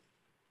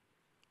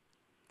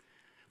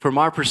 From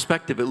our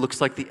perspective, it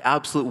looks like the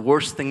absolute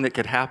worst thing that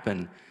could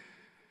happen.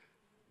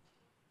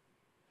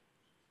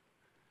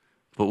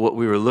 But what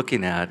we were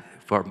looking at,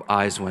 if our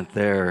eyes went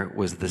there,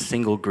 was the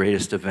single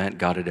greatest event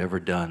God had ever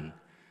done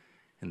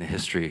in the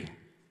history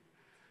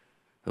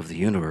of the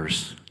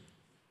universe.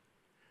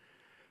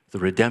 The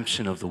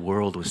redemption of the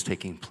world was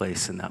taking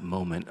place in that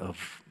moment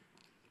of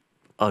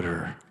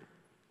utter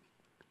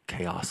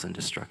chaos and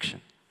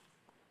destruction.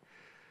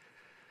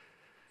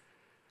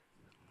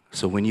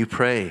 So when you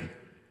pray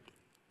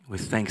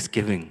with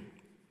thanksgiving,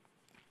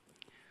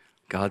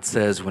 God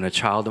says, when a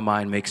child of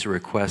mine makes a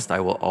request, I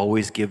will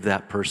always give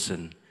that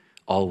person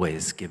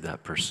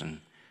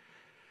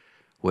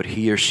what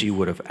he or she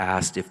would have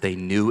asked if they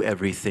knew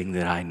everything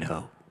that I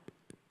know.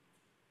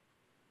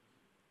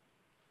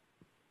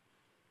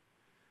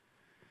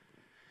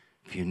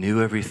 If you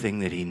knew everything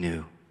that he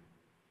knew.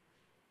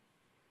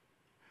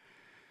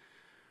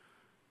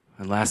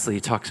 And lastly,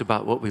 he talks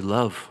about what we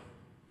love,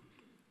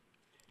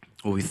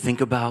 what we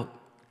think about.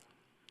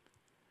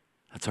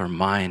 That's our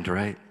mind,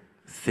 right?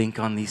 Think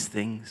on these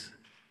things.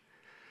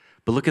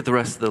 But look at the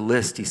rest of the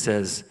list. He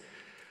says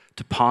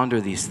to ponder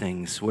these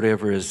things,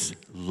 whatever is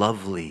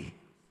lovely,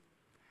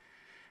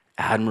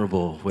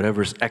 admirable,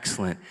 whatever is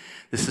excellent.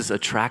 This is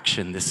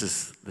attraction. This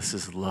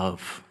is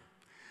love.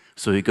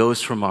 So he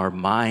goes from our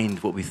mind,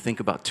 what we think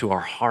about, to our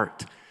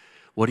heart.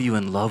 What are you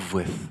in love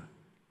with?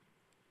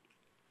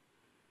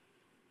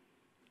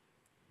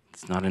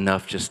 It's not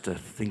enough just to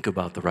think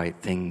about the right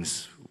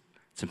things.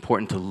 It's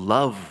important to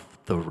love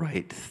the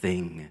right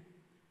thing.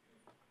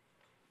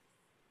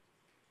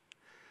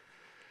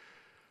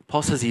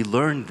 Paul says he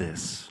learned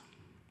this.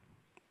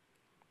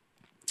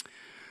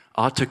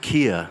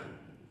 Autokia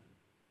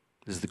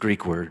is the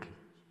Greek word.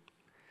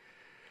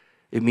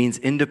 It means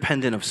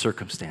independent of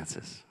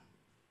circumstances.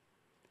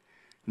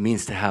 It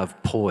means to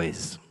have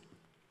poise.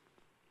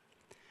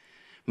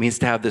 It means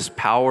to have this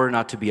power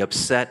not to be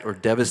upset or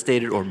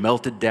devastated or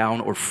melted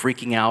down or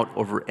freaking out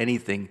over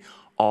anything,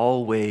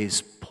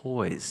 always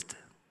poised.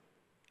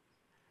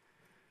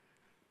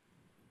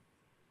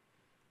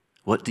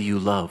 What do you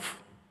love?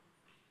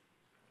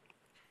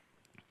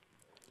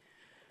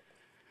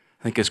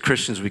 I think as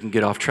Christians we can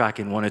get off track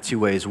in one of two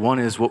ways. One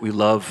is what we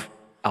love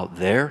out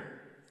there.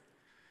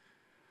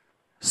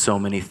 So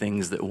many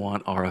things that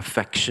want our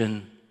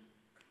affection.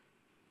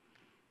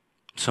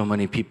 So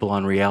many people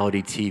on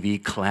reality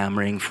TV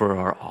clamoring for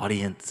our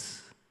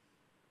audience.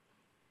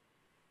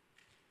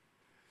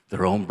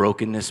 Their own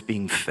brokenness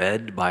being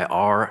fed by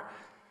our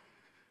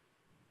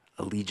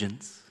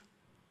allegiance.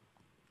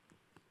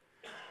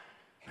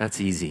 That's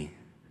easy.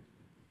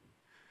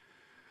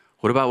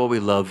 What about what we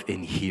love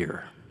in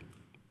here?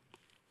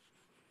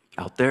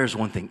 Out there is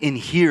one thing. In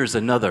here is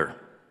another.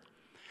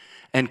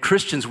 And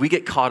Christians, we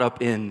get caught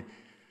up in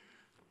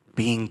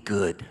being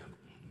good.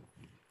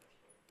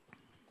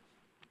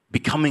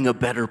 Becoming a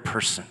better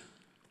person.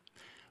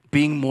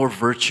 Being more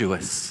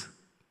virtuous.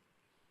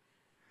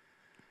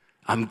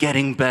 I'm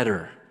getting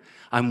better.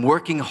 I'm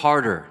working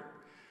harder.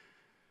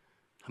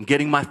 I'm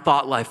getting my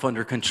thought life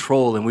under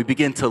control. And we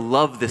begin to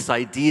love this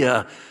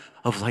idea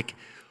of like,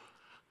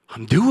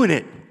 I'm doing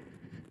it.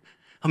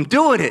 I'm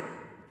doing it.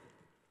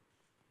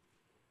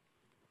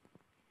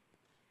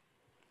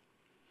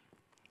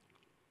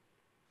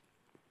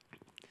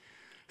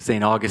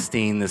 St.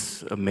 Augustine,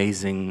 this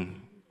amazing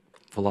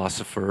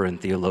philosopher and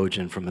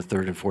theologian from the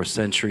 3rd and 4th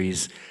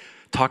centuries,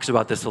 talks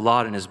about this a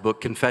lot in his book,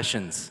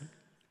 Confessions.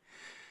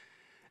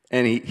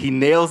 And he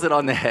nails it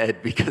on the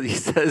head because he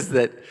says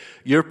that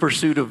your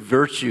pursuit of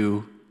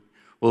virtue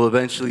will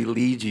eventually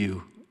lead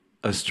you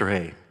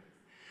astray.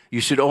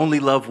 You should only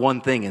love one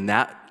thing, and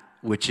that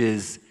which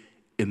is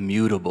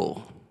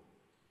immutable.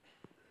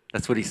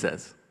 That's what he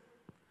says.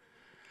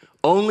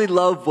 Only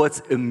love what's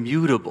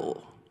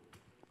immutable.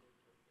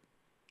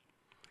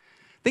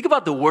 Think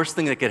about the worst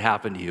thing that could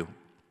happen to you.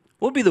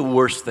 What would be the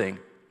worst thing?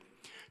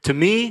 To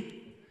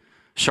me,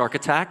 shark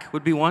attack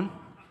would be one.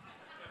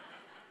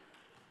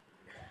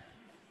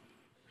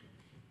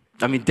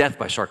 I mean, death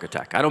by shark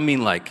attack. I don't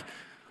mean like,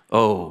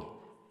 a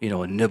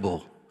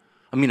nibble.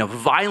 I mean a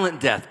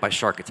violent death by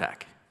shark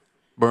attack.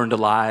 Burned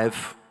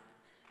alive.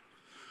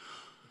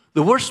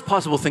 The worst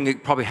possible thing that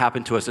could probably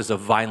happen to us is a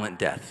violent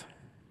death.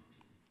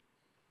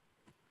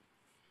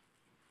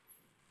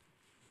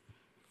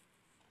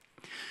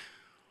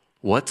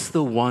 What's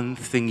the one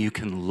thing you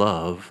can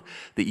love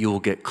that you will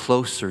get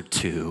closer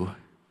to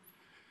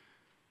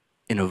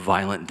in a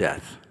violent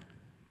death?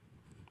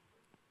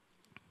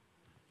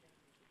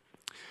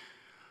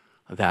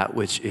 That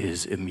which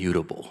is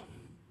immutable.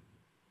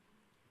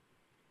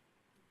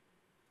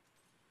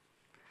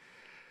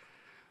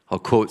 I'll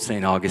quote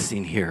St.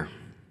 Augustine here.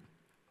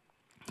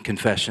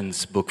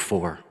 Confessions, Book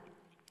 4.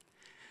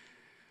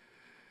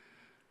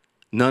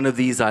 None of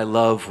these I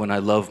love when I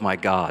love my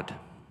God.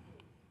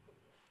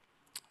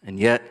 And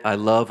yet I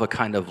love a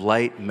kind of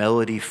light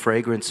melody,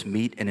 fragrance,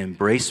 meet, and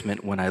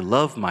embracement when I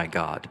love my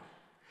God.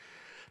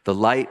 The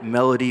light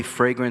melody,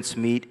 fragrance,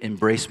 meet,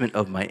 embracement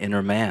of my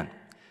inner man.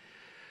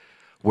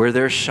 Where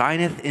there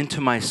shineth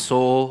into my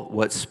soul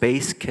what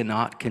space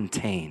cannot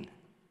contain.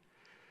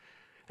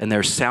 And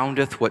there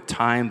soundeth what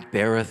time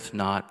beareth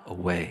not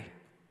away.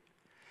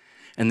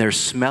 And there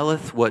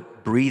smelleth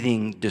what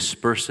breathing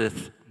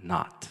disperseth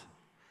not.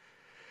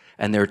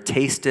 And there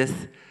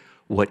tasteth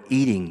what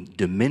eating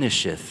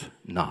diminisheth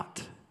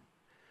not.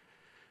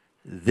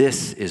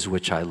 This is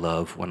which I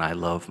love when I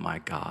love my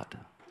God.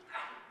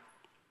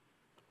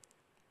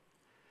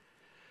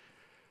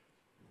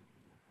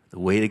 The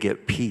way to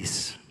get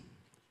peace,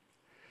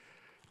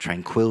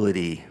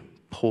 tranquility,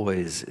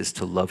 poise is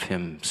to love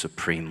him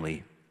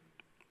supremely.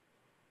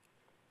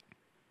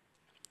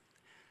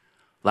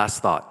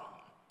 Last thought.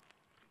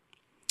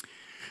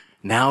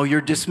 Now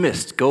you're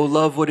dismissed. Go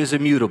love what is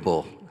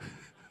immutable.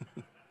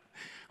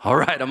 All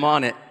right, I'm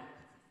on it.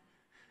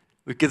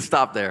 We can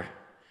stop there.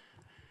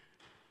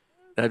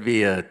 That'd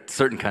be a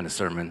certain kind of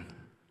sermon,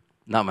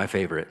 not my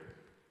favorite.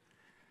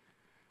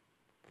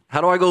 How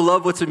do I go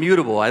love what's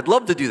immutable? I'd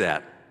love to do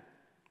that.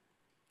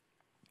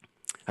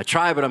 I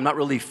try, but I'm not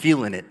really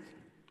feeling it.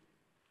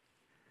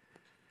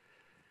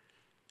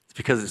 It's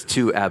because it's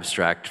too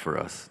abstract for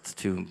us. It's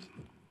too,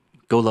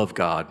 go love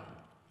God.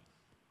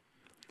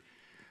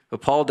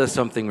 But Paul does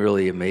something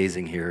really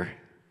amazing here.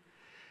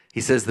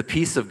 He says, the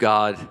peace of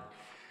God,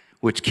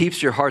 which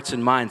keeps your hearts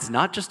and minds,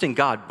 not just in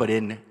God, but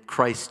in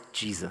Christ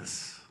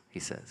Jesus, he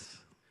says.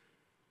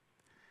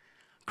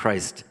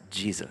 Christ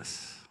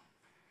Jesus.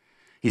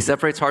 He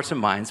separates hearts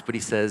and minds, but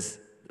he says,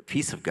 the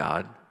peace of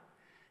God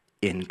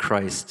in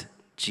Christ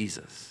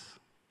Jesus.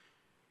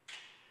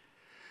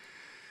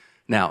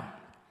 Now,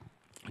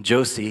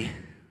 Josie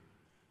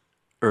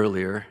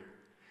earlier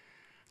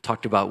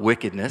talked about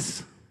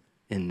wickedness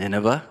in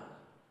Nineveh.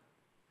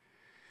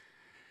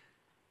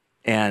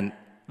 And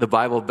the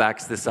Bible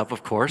backs this up,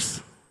 of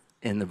course,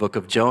 in the book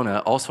of Jonah.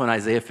 Also in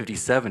Isaiah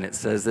 57, it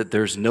says that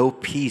there's no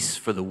peace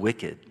for the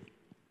wicked.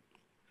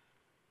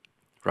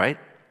 Right?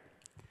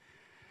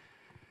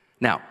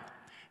 Now,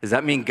 does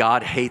that mean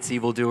God hates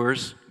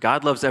evildoers?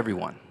 God loves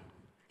everyone.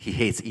 He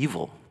hates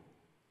evil.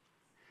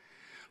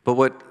 But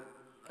what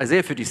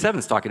Isaiah 57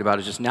 is talking about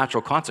is just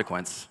natural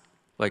consequence.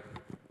 Like,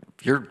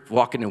 if you're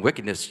walking in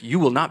wickedness, you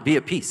will not be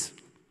at peace.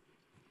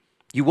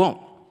 You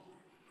won't.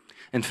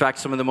 In fact,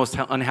 some of the most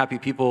unhappy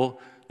people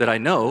that I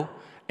know,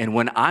 and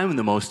when I'm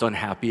the most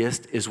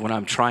unhappiest, is when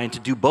I'm trying to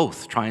do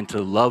both, trying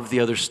to love the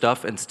other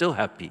stuff and still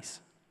have peace.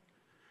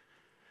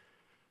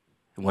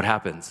 And what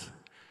happens?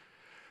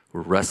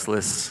 We're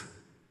restless,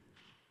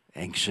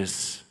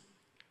 anxious.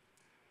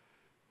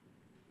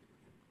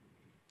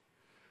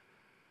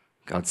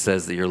 God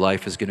says that your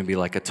life is going to be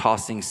like a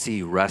tossing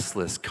sea,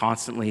 restless,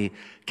 constantly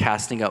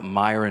casting up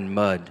mire and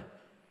mud,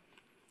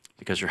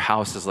 because your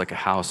house is like a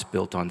house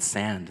built on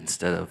sand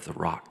instead of the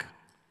rock.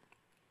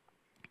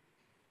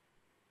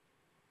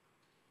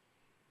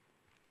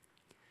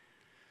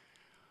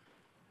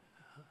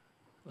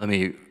 Let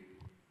me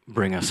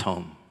bring us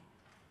home.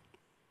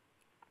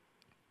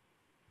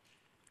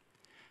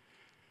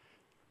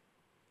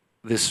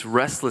 This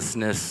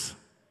restlessness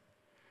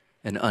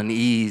and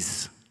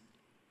unease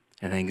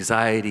and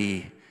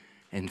anxiety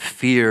and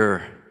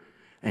fear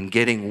and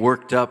getting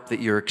worked up that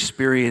you're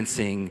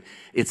experiencing,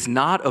 it's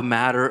not a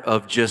matter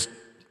of just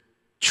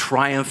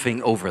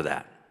triumphing over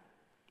that.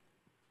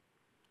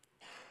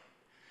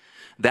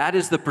 That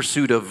is the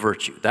pursuit of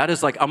virtue. That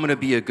is like, I'm going to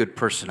be a good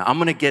person. I'm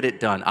going to get it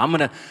done. I'm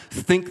going to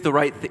think the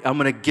right thing. I'm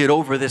going to get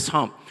over this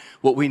hump.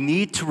 What we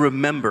need to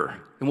remember,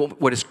 and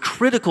what is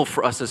critical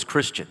for us as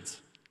Christians,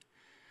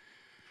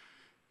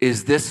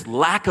 is this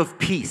lack of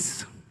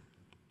peace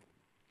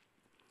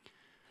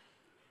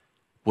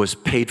was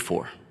paid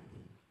for.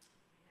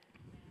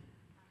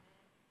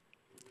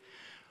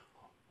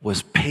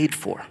 Was paid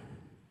for.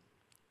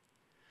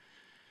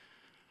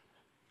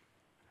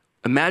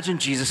 Imagine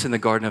Jesus in the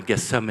Garden of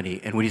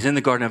Gethsemane, and when he's in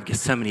the Garden of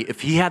Gethsemane,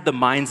 if he had the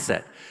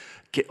mindset,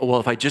 well,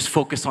 if I just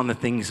focus on the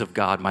things of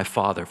God, my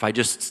Father, if I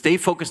just stay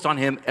focused on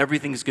him,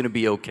 everything's going to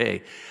be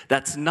okay.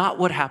 That's not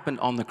what happened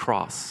on the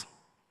cross.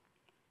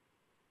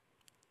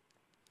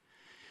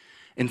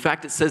 In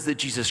fact, it says that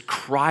Jesus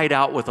cried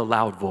out with a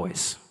loud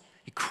voice.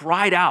 He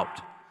cried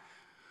out,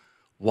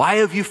 "Why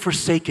have you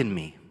forsaken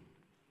me?"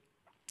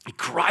 He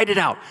cried it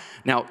out.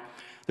 Now,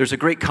 there's a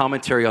great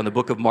commentary on the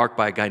book of Mark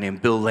by a guy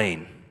named Bill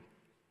Lane.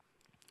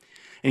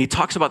 And he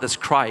talks about this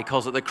cry. He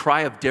calls it the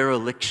cry of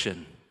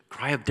dereliction.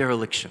 Cry of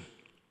dereliction.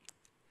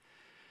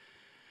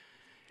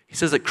 He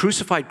says that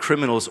crucified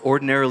criminals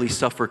ordinarily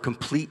suffer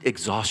complete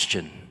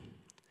exhaustion.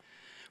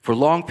 For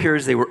long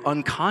periods, they were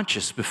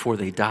unconscious before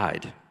they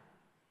died.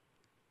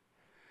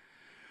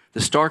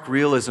 The stark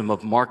realism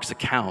of Mark's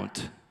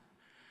account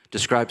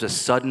describes a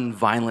sudden,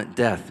 violent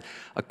death.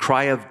 A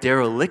cry of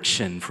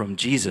dereliction from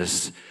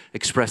Jesus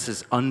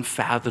expresses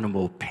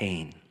unfathomable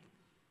pain.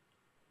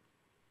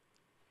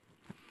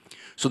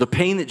 So the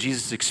pain that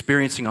Jesus is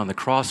experiencing on the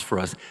cross for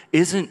us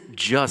isn't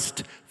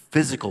just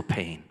physical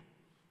pain.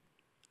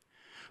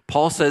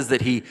 Paul says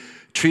that he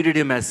treated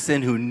him as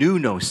sin who knew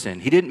no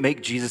sin. He didn't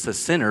make Jesus a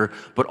sinner,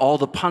 but all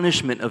the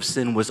punishment of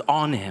sin was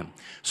on him.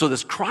 So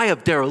this cry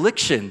of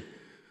dereliction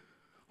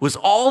was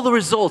all the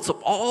results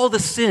of all the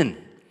sin,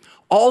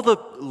 all the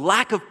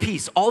lack of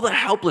peace, all the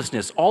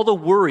helplessness, all the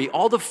worry,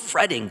 all the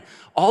fretting,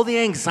 all the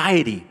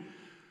anxiety,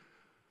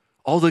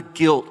 all the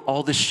guilt,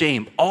 all the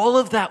shame. All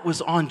of that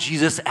was on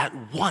Jesus at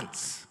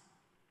once.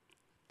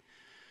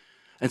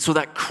 And so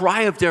that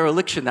cry of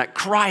dereliction, that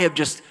cry of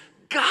just,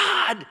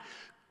 God,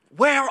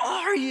 where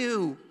are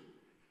you?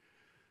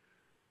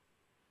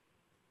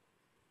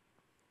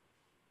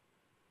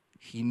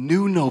 He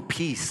knew no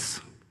peace.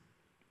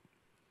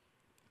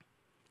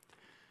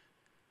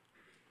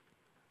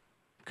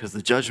 Because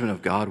the judgment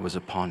of God was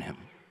upon him.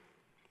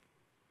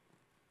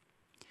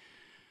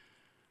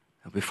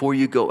 Before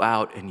you go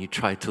out and you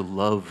try to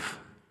love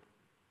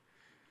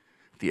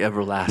the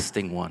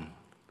everlasting one,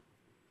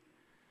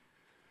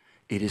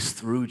 it is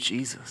through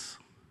Jesus.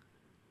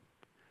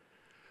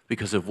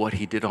 Because of what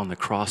he did on the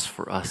cross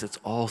for us, it's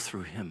all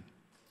through him.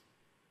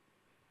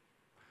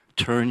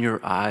 Turn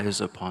your eyes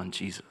upon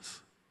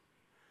Jesus.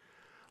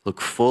 Look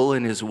full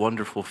in his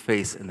wonderful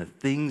face, and the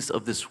things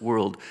of this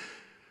world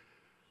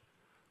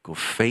go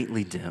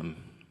faintly dim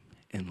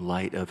in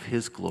light of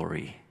his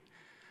glory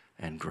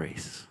and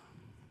grace.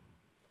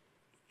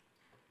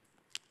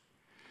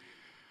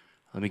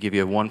 Let me give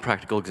you one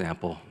practical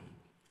example.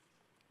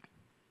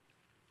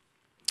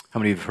 How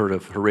many have heard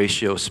of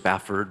Horatio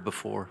Spafford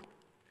before?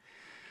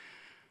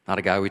 Not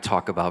a guy we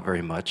talk about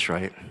very much,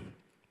 right?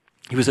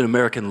 He was an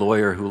American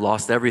lawyer who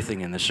lost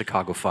everything in the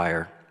Chicago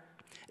fire,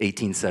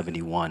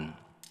 1871.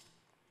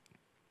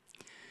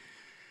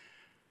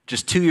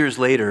 Just 2 years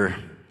later,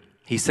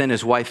 he sent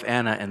his wife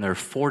Anna and their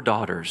 4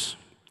 daughters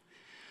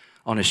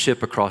on a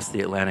ship across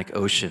the Atlantic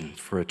Ocean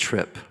for a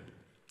trip.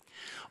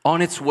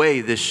 On its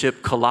way, this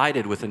ship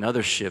collided with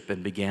another ship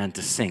and began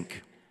to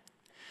sink.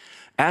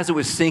 As it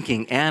was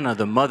sinking, Anna,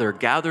 the mother,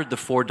 gathered the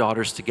 4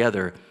 daughters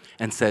together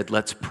and said,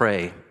 "Let's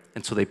pray."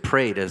 And so they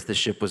prayed as the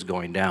ship was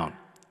going down.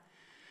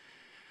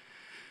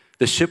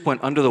 The ship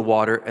went under the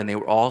water, and they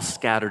were all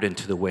scattered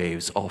into the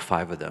waves, all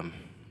 5 of them.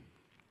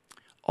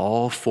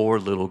 All 4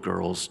 little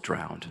girls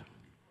drowned.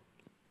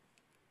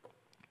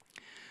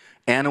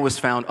 Anna was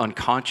found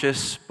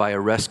unconscious by a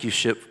rescue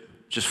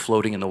ship just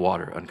floating in the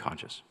water,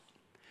 unconscious.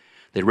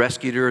 They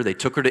rescued her. They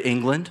took her to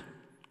England.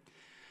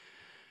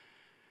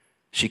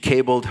 She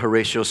cabled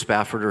Horatio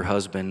Spafford, her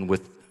husband,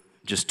 with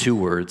just 2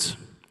 words: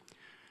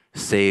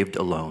 saved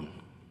alone.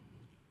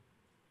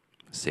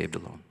 Saved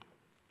alone.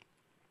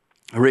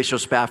 Horatio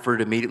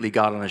Spafford immediately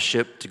got on a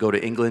ship to go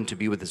to England to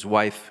be with his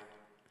wife.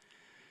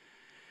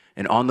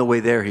 And on the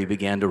way there, he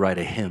began to write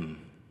a hymn.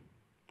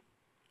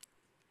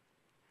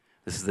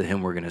 This is the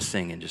hymn we're going to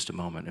sing in just a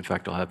moment. In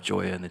fact, I'll have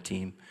Joya and the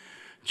team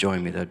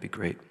join me. That'd be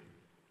great.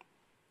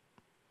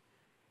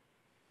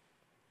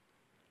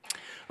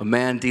 A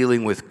man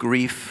dealing with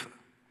grief,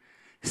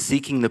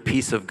 seeking the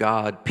peace of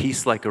God,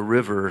 peace like a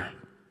river.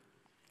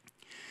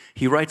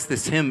 He writes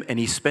this hymn, and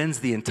he spends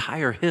the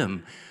entire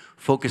hymn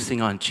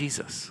focusing on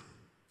Jesus,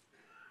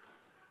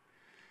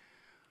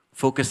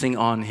 focusing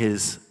on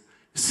his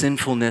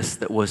sinfulness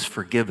that was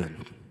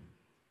forgiven.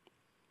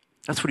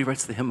 That's what he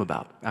writes the hymn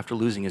about after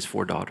losing his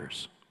 4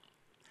 daughters.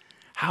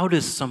 How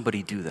does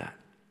somebody do that?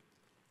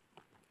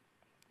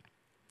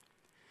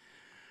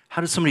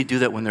 How does somebody do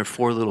that when their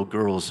 4 little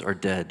girls are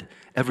dead?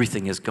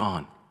 Everything is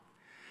gone.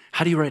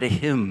 How do you write a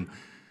hymn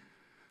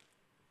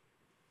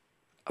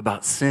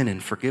about sin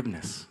and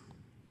forgiveness?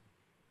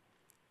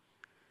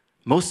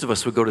 Most of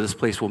us would go to this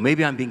place, well,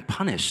 maybe I'm being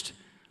punished.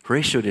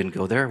 Horatio didn't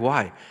go there.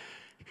 Why?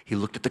 He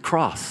looked at the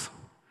cross.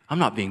 I'm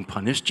not being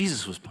punished.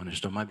 Jesus was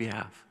punished on my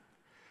behalf.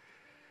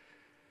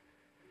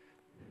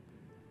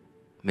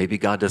 Maybe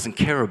God doesn't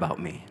care about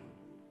me.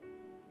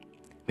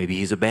 Maybe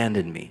he's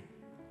abandoned me.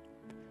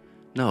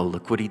 No,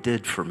 look what he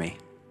did for me.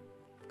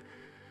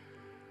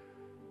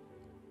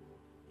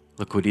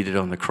 Look what he did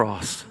on the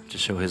cross to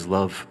show his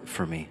love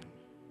for me.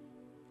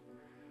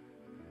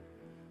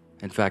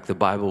 In fact, the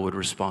Bible would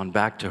respond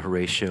back to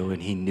Horatio,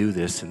 and he knew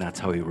this, and that's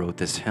how he wrote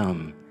this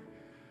hymn.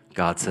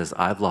 God says,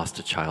 I've lost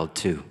a child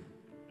too,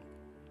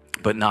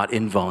 but not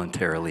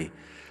involuntarily,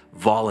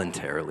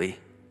 voluntarily.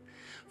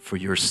 For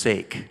your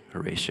sake,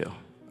 Horatio,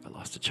 I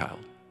lost a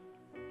child.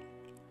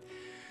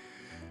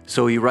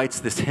 So he writes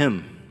this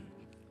hymn.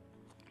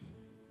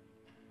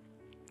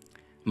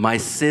 My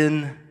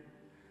sin,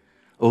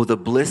 oh, the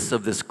bliss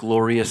of this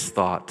glorious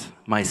thought,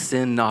 my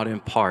sin not in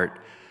part,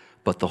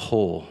 but the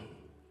whole,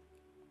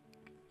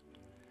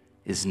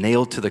 is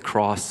nailed to the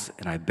cross,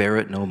 and I bear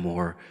it no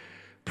more.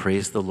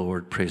 Praise the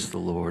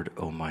Lord,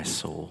 O my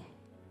soul.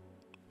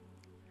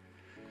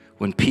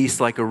 When peace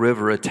like a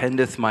river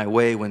attendeth my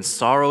way, when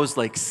sorrows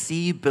like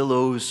sea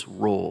billows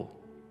roll,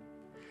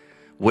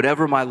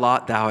 whatever my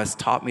lot thou hast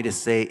taught me to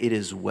say, it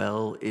is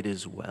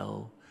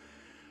well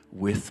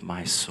with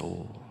my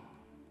soul.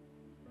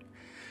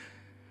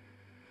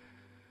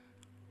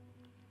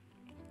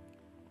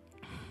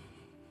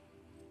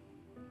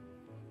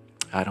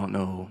 I don't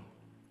know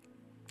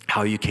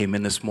how you came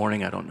in this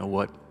morning. I don't know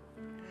what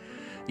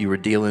you were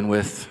dealing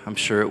with. I'm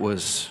sure it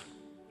was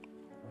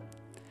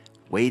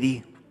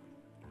weighty.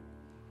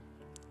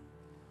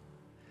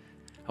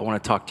 I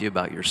want to talk to you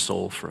about your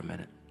soul for a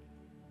minute.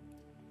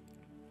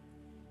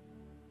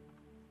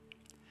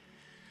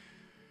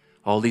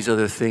 All these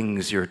other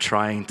things you're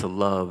trying to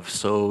love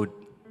so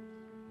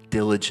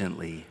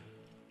diligently,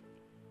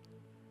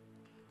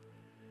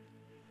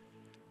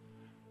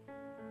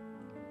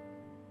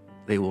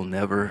 they will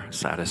never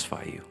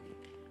satisfy you.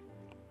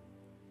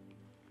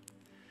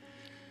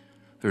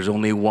 There's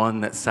only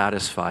one that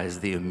satisfies,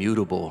 the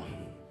immutable.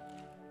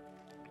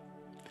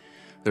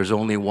 There's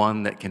only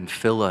one that can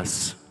fill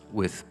us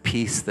with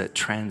peace that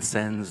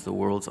transcends the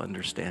world's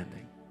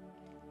understanding.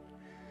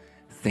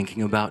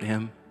 Thinking about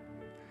him,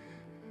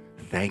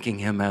 thanking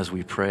him as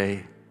we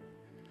pray,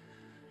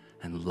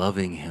 and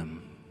loving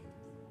him.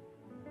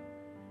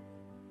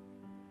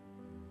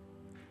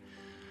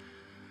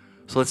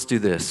 So let's do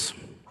this.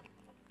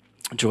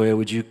 Joya,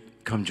 would you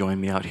come join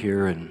me out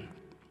here? And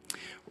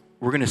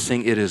we're going to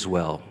sing It Is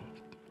Well.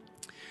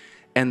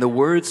 And the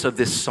words of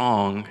this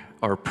song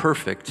are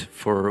perfect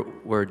for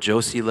where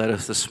Josie led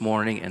us this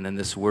morning, and then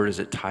this word as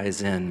it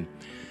ties in.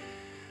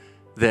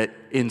 That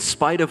in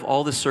spite of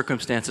all the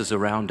circumstances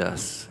around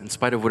us, in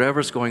spite of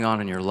whatever's going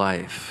on in your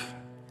life,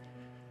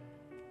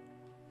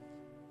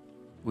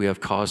 we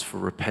have cause for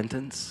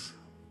repentance,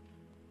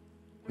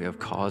 we have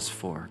cause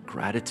for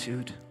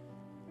gratitude,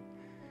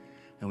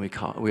 and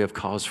we have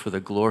cause for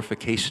the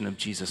glorification of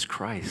Jesus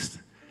Christ.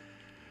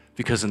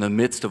 Because in the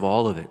midst of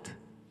all of it,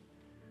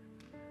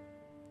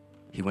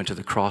 he went to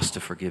the cross to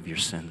forgive your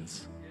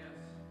sins.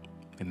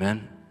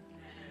 Amen?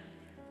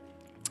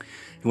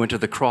 He went to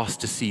the cross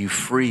to see you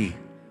free,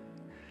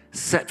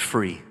 set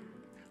free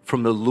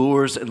from the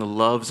lures and the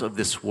loves of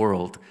this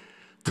world,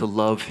 to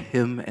love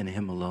him and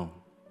him alone.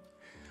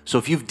 So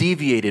if you've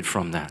deviated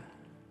from that,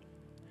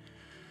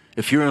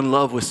 if you're in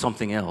love with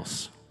something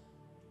else,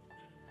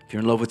 if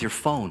you're in love with your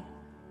phone,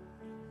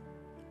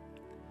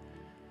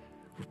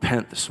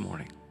 repent this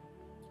morning.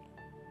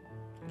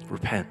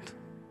 Repent.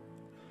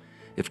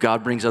 If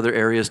God brings other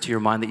areas to your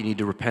mind that you need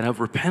to repent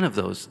of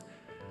those.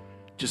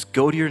 Just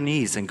go to your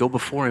knees and go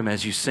before him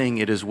as you sing,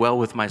 It Is Well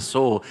With My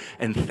Soul,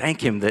 and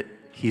thank him that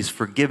he's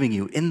forgiving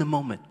you in the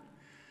moment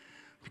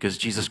because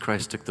Jesus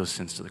Christ took those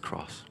sins to the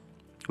cross.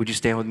 Would you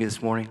stand with me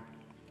this morning?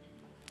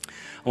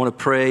 I want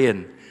to pray,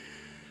 and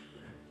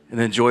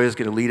then Joy is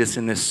going to lead us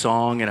in this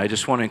song, and I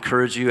just want to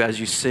encourage you as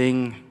you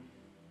sing,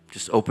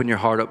 just open your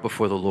heart up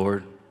before the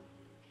Lord.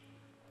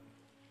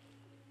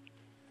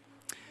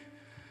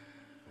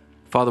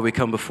 Father, we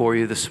come before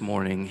you this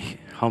morning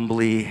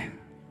humbly,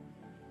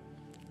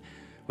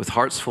 with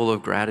hearts full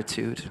of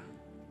gratitude.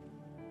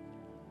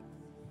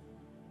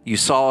 You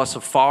saw us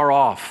afar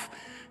off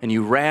and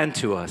you ran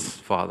to us,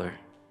 Father.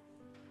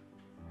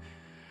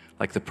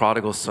 Like the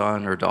prodigal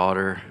son or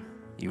daughter,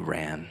 you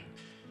ran.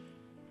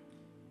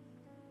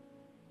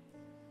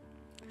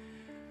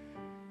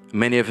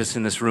 Many of us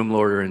in this room,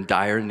 Lord, are in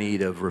dire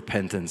need of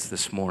repentance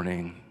this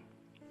morning.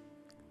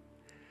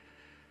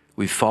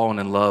 We've fallen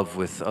in love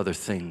with other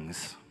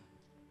things.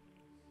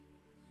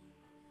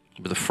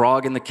 But the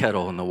frog in the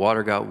kettle and the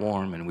water got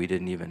warm and we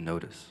didn't even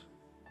notice.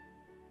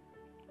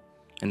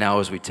 And now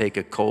as we take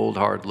a cold,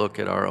 hard look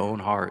at our own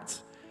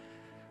hearts,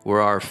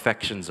 where our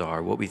affections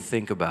are, what we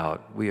think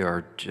about, we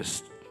are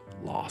just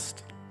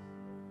lost.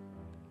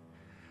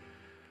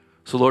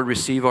 So Lord,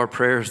 receive our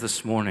prayers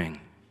this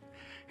morning.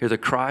 Hear the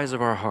cries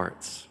of our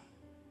hearts.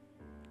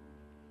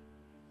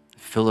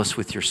 Fill us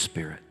with your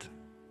Spirit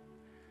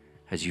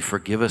as you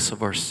forgive us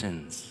of our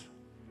sins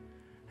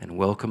and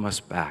welcome us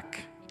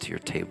back to your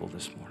table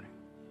this morning.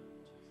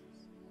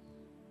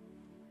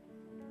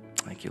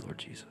 Thank you, Lord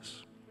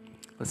Jesus.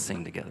 Let's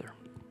sing together.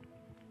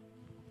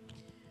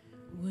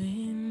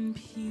 When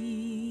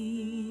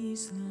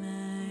peace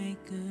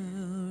like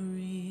a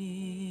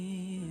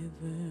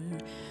river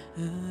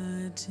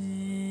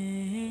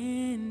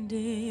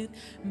attendeth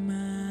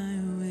my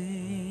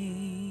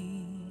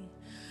way,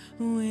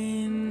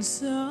 when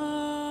sorrows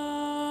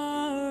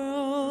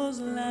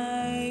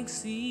like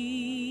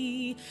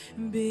sea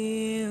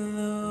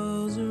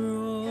billows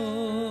roll,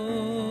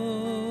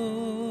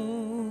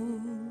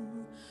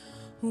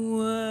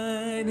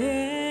 whatever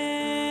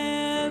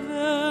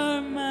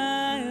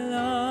my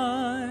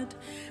lot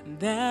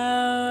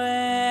thou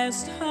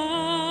hast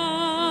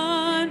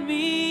taught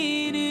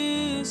me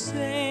to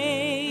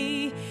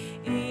say,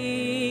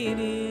 it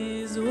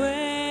is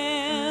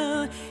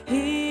well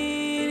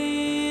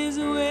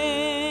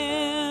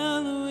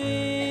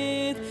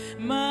with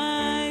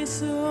my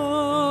soul.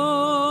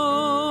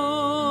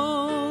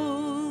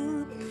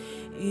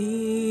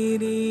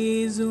 It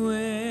is well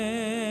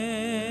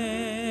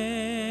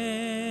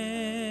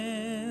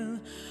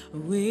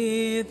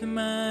with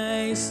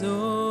my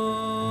soul.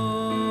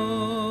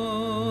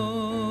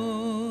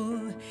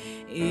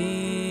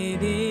 It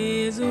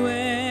is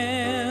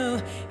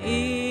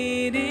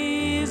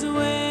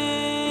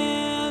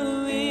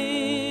well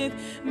with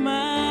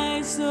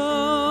my soul.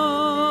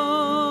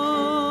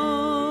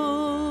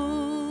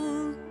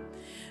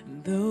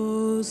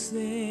 Though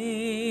Satan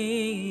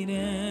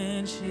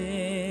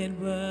shed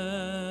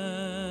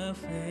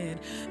buffet,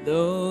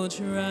 though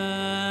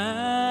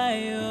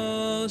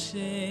trial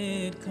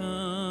should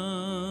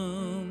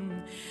come,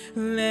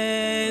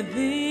 let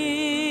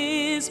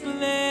this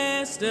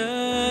blessed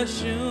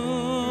assurance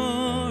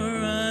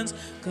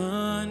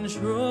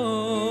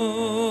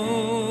control,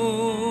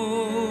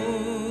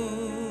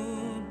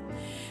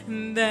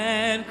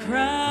 that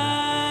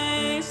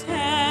Christ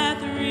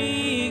hath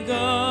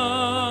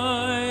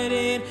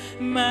regarded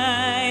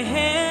my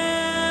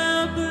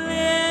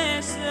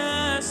helpless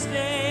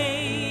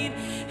estate,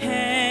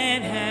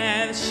 and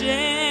hath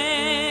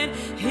shed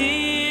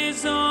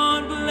his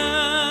own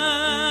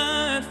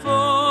blood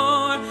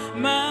for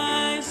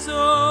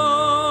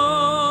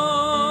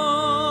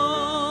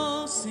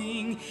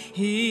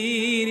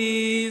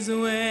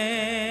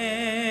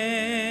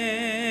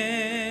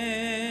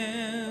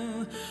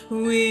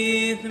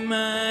with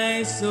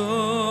my soul.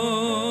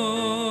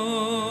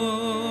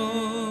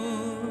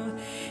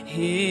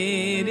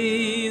 It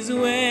is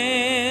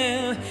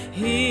well,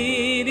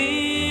 it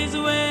is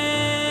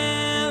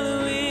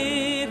well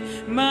with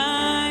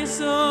my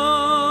soul.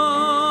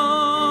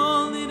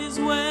 It is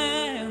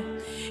well,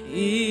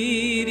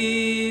 it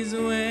is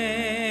well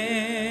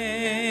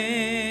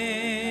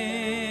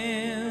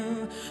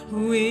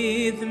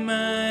with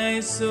my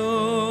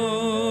soul.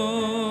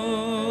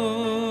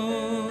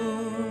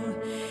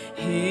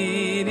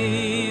 It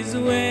is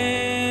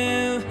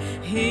well,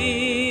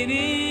 it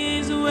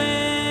is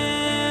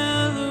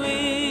well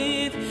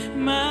with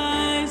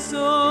my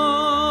soul.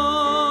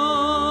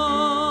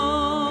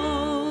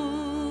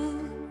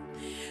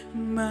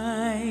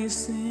 My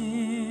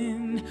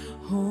sin,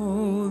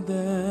 hold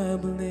the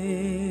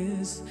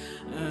bliss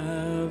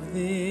of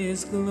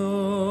this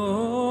glorious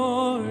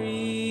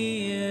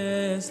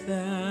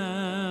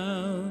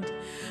thought.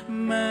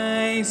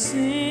 My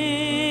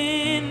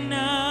sin,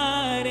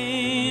 not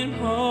in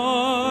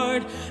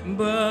part,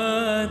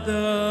 but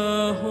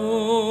the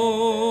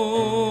whole,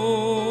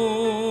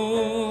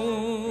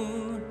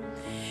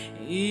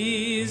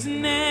 is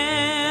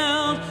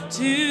nailed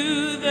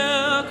to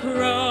the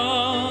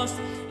cross,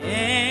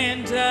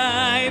 and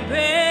I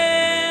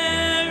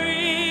bear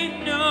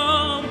it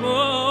no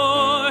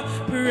more.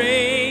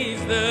 Praise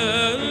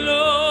the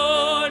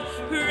Lord,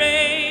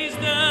 praise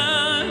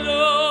the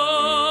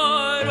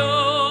Lord,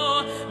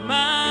 oh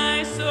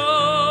my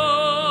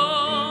soul.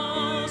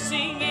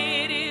 Sing,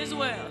 it is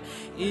well,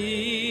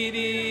 it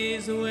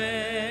is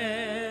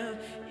well,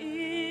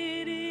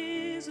 it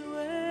is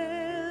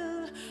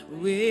well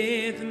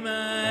with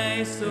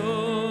my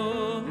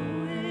soul,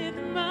 with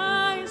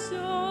my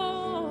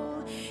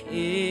soul.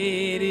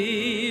 It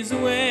is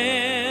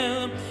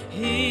well,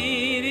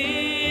 it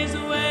is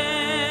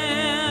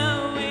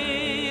well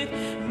with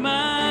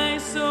my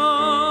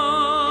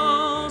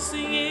soul.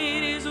 Sing,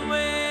 it is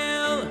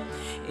well,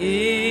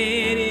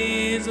 it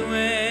is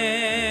well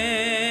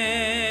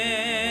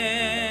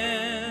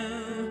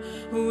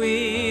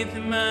with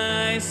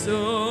my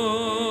soul.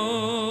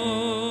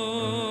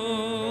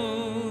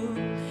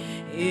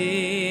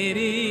 It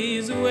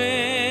is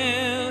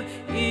well,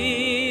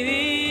 it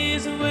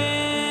is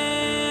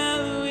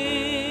well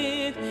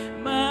with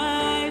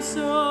my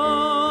soul.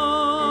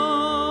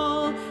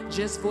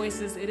 Just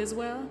voices, it is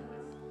well.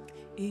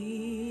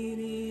 It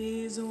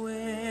is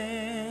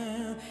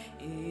well,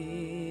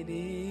 it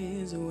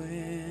is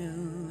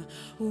well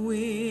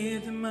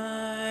with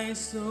my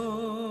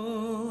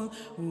soul,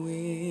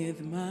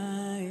 with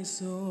my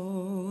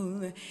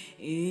soul. It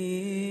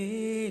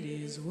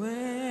is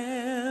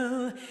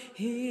well,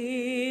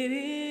 it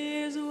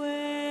is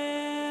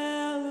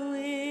well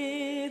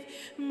with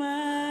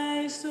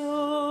my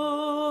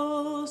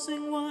soul.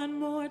 Sing one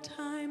more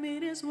time,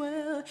 it is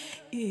well,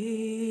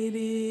 it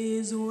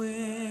is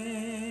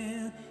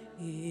well,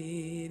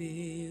 it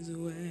is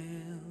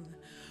well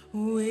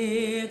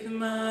with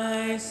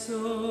my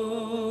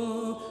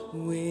soul,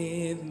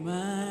 with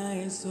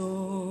my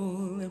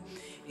soul.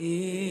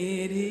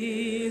 It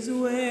is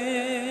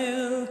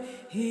well,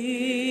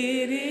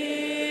 it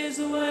is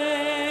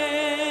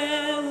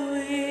well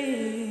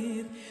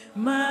with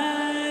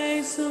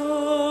my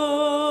soul.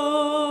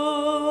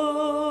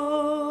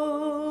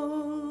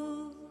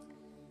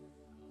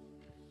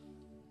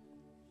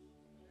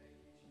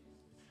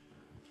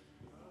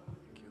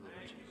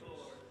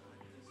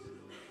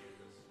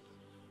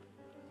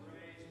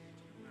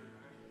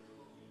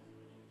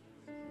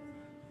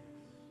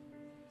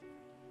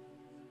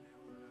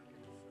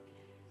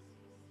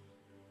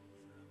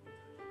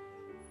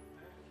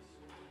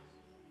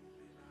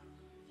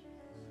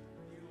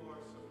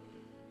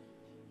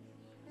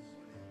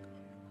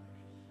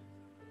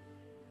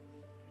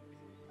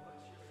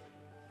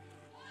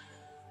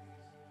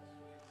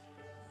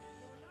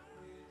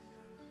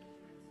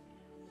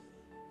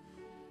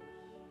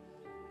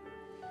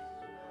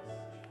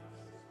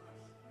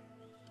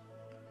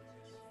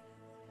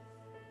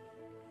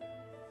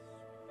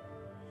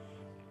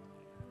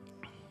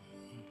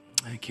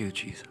 Thank you,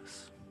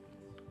 Jesus.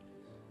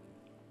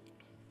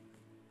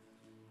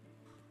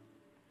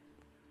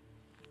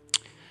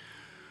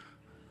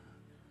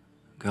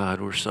 God,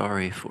 we're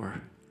sorry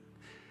for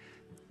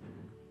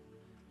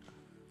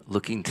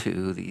looking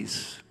to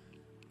these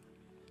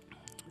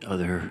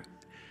other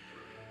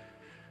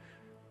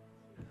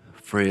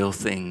frail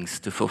things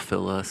to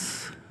fulfill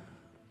us.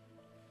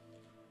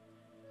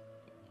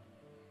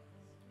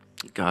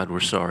 God, we're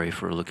sorry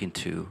for looking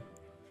to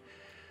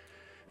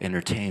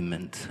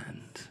entertainment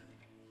and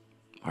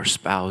our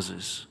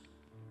spouses,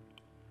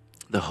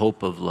 the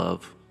hope of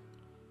love,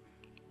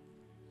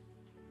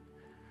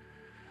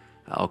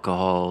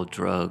 alcohol,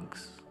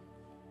 drugs,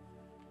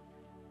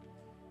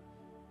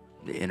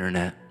 the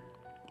internet.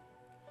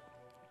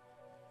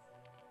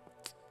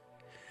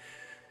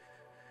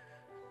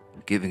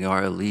 Giving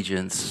our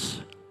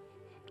allegiance,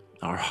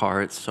 our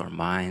hearts, our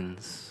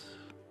minds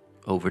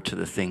over to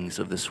the things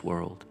of this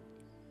world.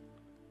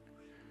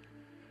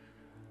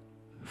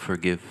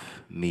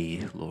 Forgive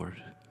me,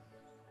 Lord.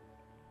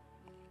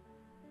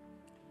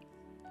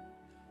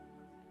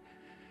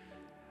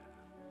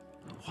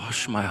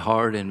 Wash my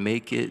heart and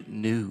make it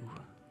new.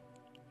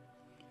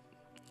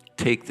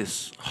 Take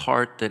this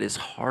heart that is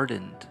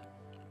hardened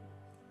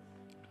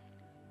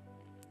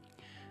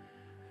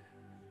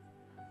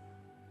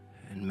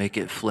and make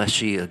it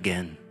fleshy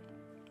again.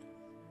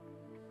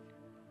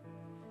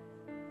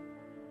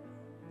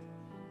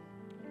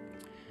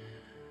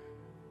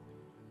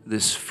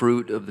 This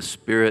fruit of the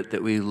Spirit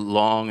that we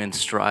long and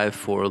strive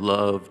for,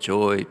 love,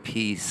 joy,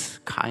 peace,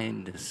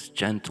 kindness,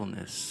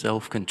 gentleness,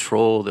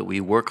 self-control, that we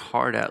work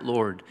hard at,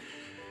 Lord,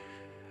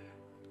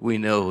 we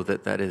know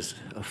that that is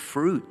a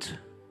fruit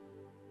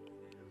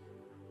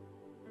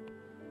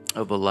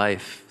of a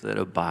life that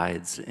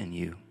abides in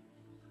you.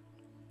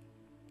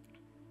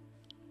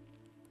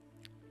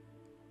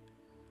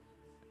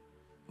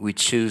 We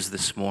choose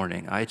this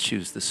morning, I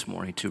choose this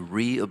morning to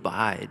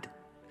re-abide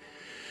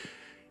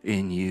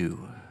in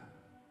you.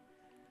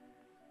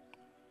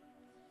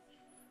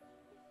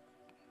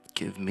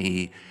 Give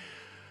me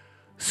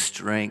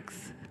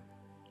strength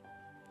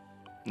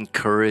and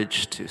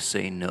courage to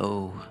say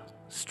no,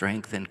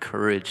 strength and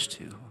courage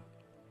to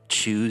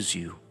choose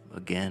you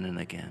again and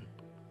again.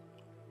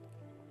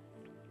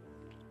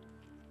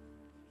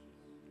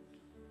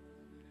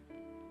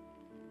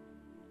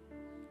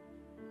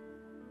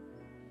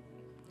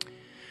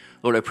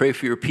 Lord, I pray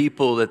for your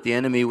people that the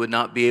enemy would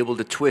not be able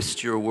to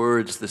twist your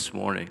words this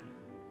morning.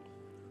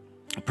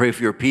 I pray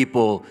for your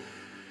people,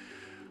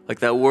 like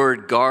that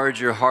word, guard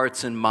your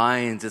hearts and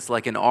minds. It's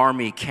like an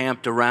army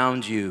camped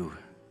around you.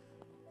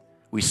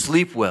 We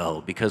sleep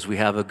well because we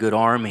have a good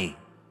army.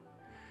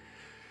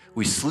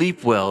 We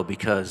sleep well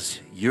because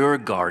you're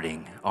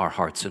guarding our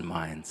hearts and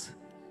minds.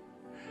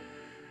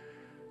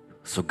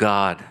 So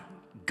God,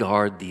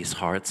 guard these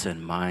hearts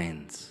and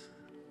minds.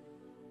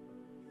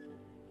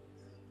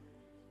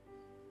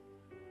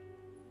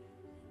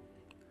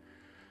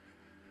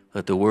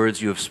 Let the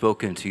words you have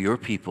spoken to your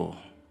people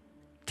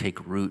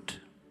take root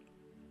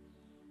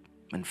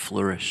and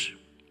flourish.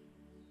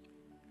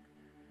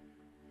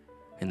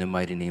 In the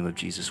mighty name of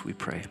Jesus we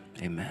pray.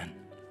 Amen.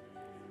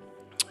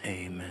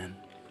 Amen.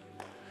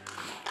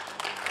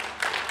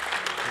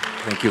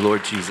 Thank you,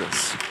 Lord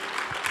Jesus.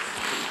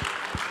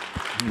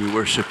 We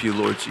worship you,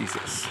 Lord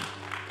Jesus.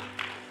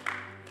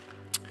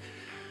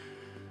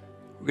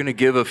 We're going to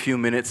give a few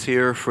minutes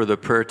here for the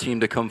prayer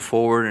team to come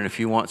forward, and if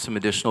you want some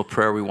additional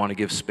prayer, we want to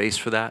give space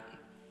for that.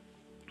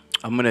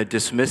 I'm going to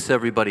dismiss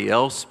everybody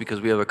else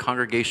because we have a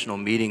congregational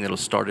meeting that'll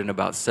start in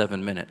about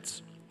 7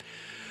 minutes.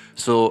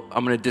 So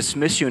I'm going to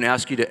dismiss you and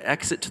ask you to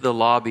exit to the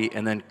lobby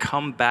and then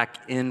come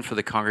back in for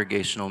the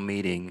congregational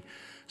meeting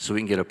so we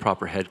can get a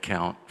proper head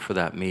count for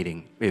that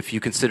meeting. If you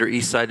consider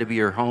Eastside to be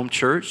your home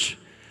church,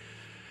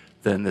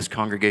 then this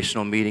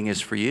congregational meeting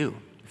is for you.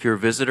 If you're a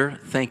visitor,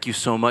 thank you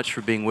so much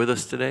for being with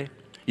us today.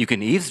 You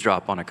can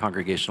eavesdrop on a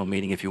congregational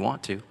meeting if you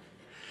want to.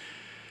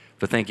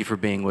 But thank you for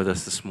being with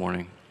us this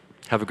morning.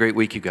 Have a great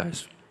week, you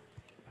guys.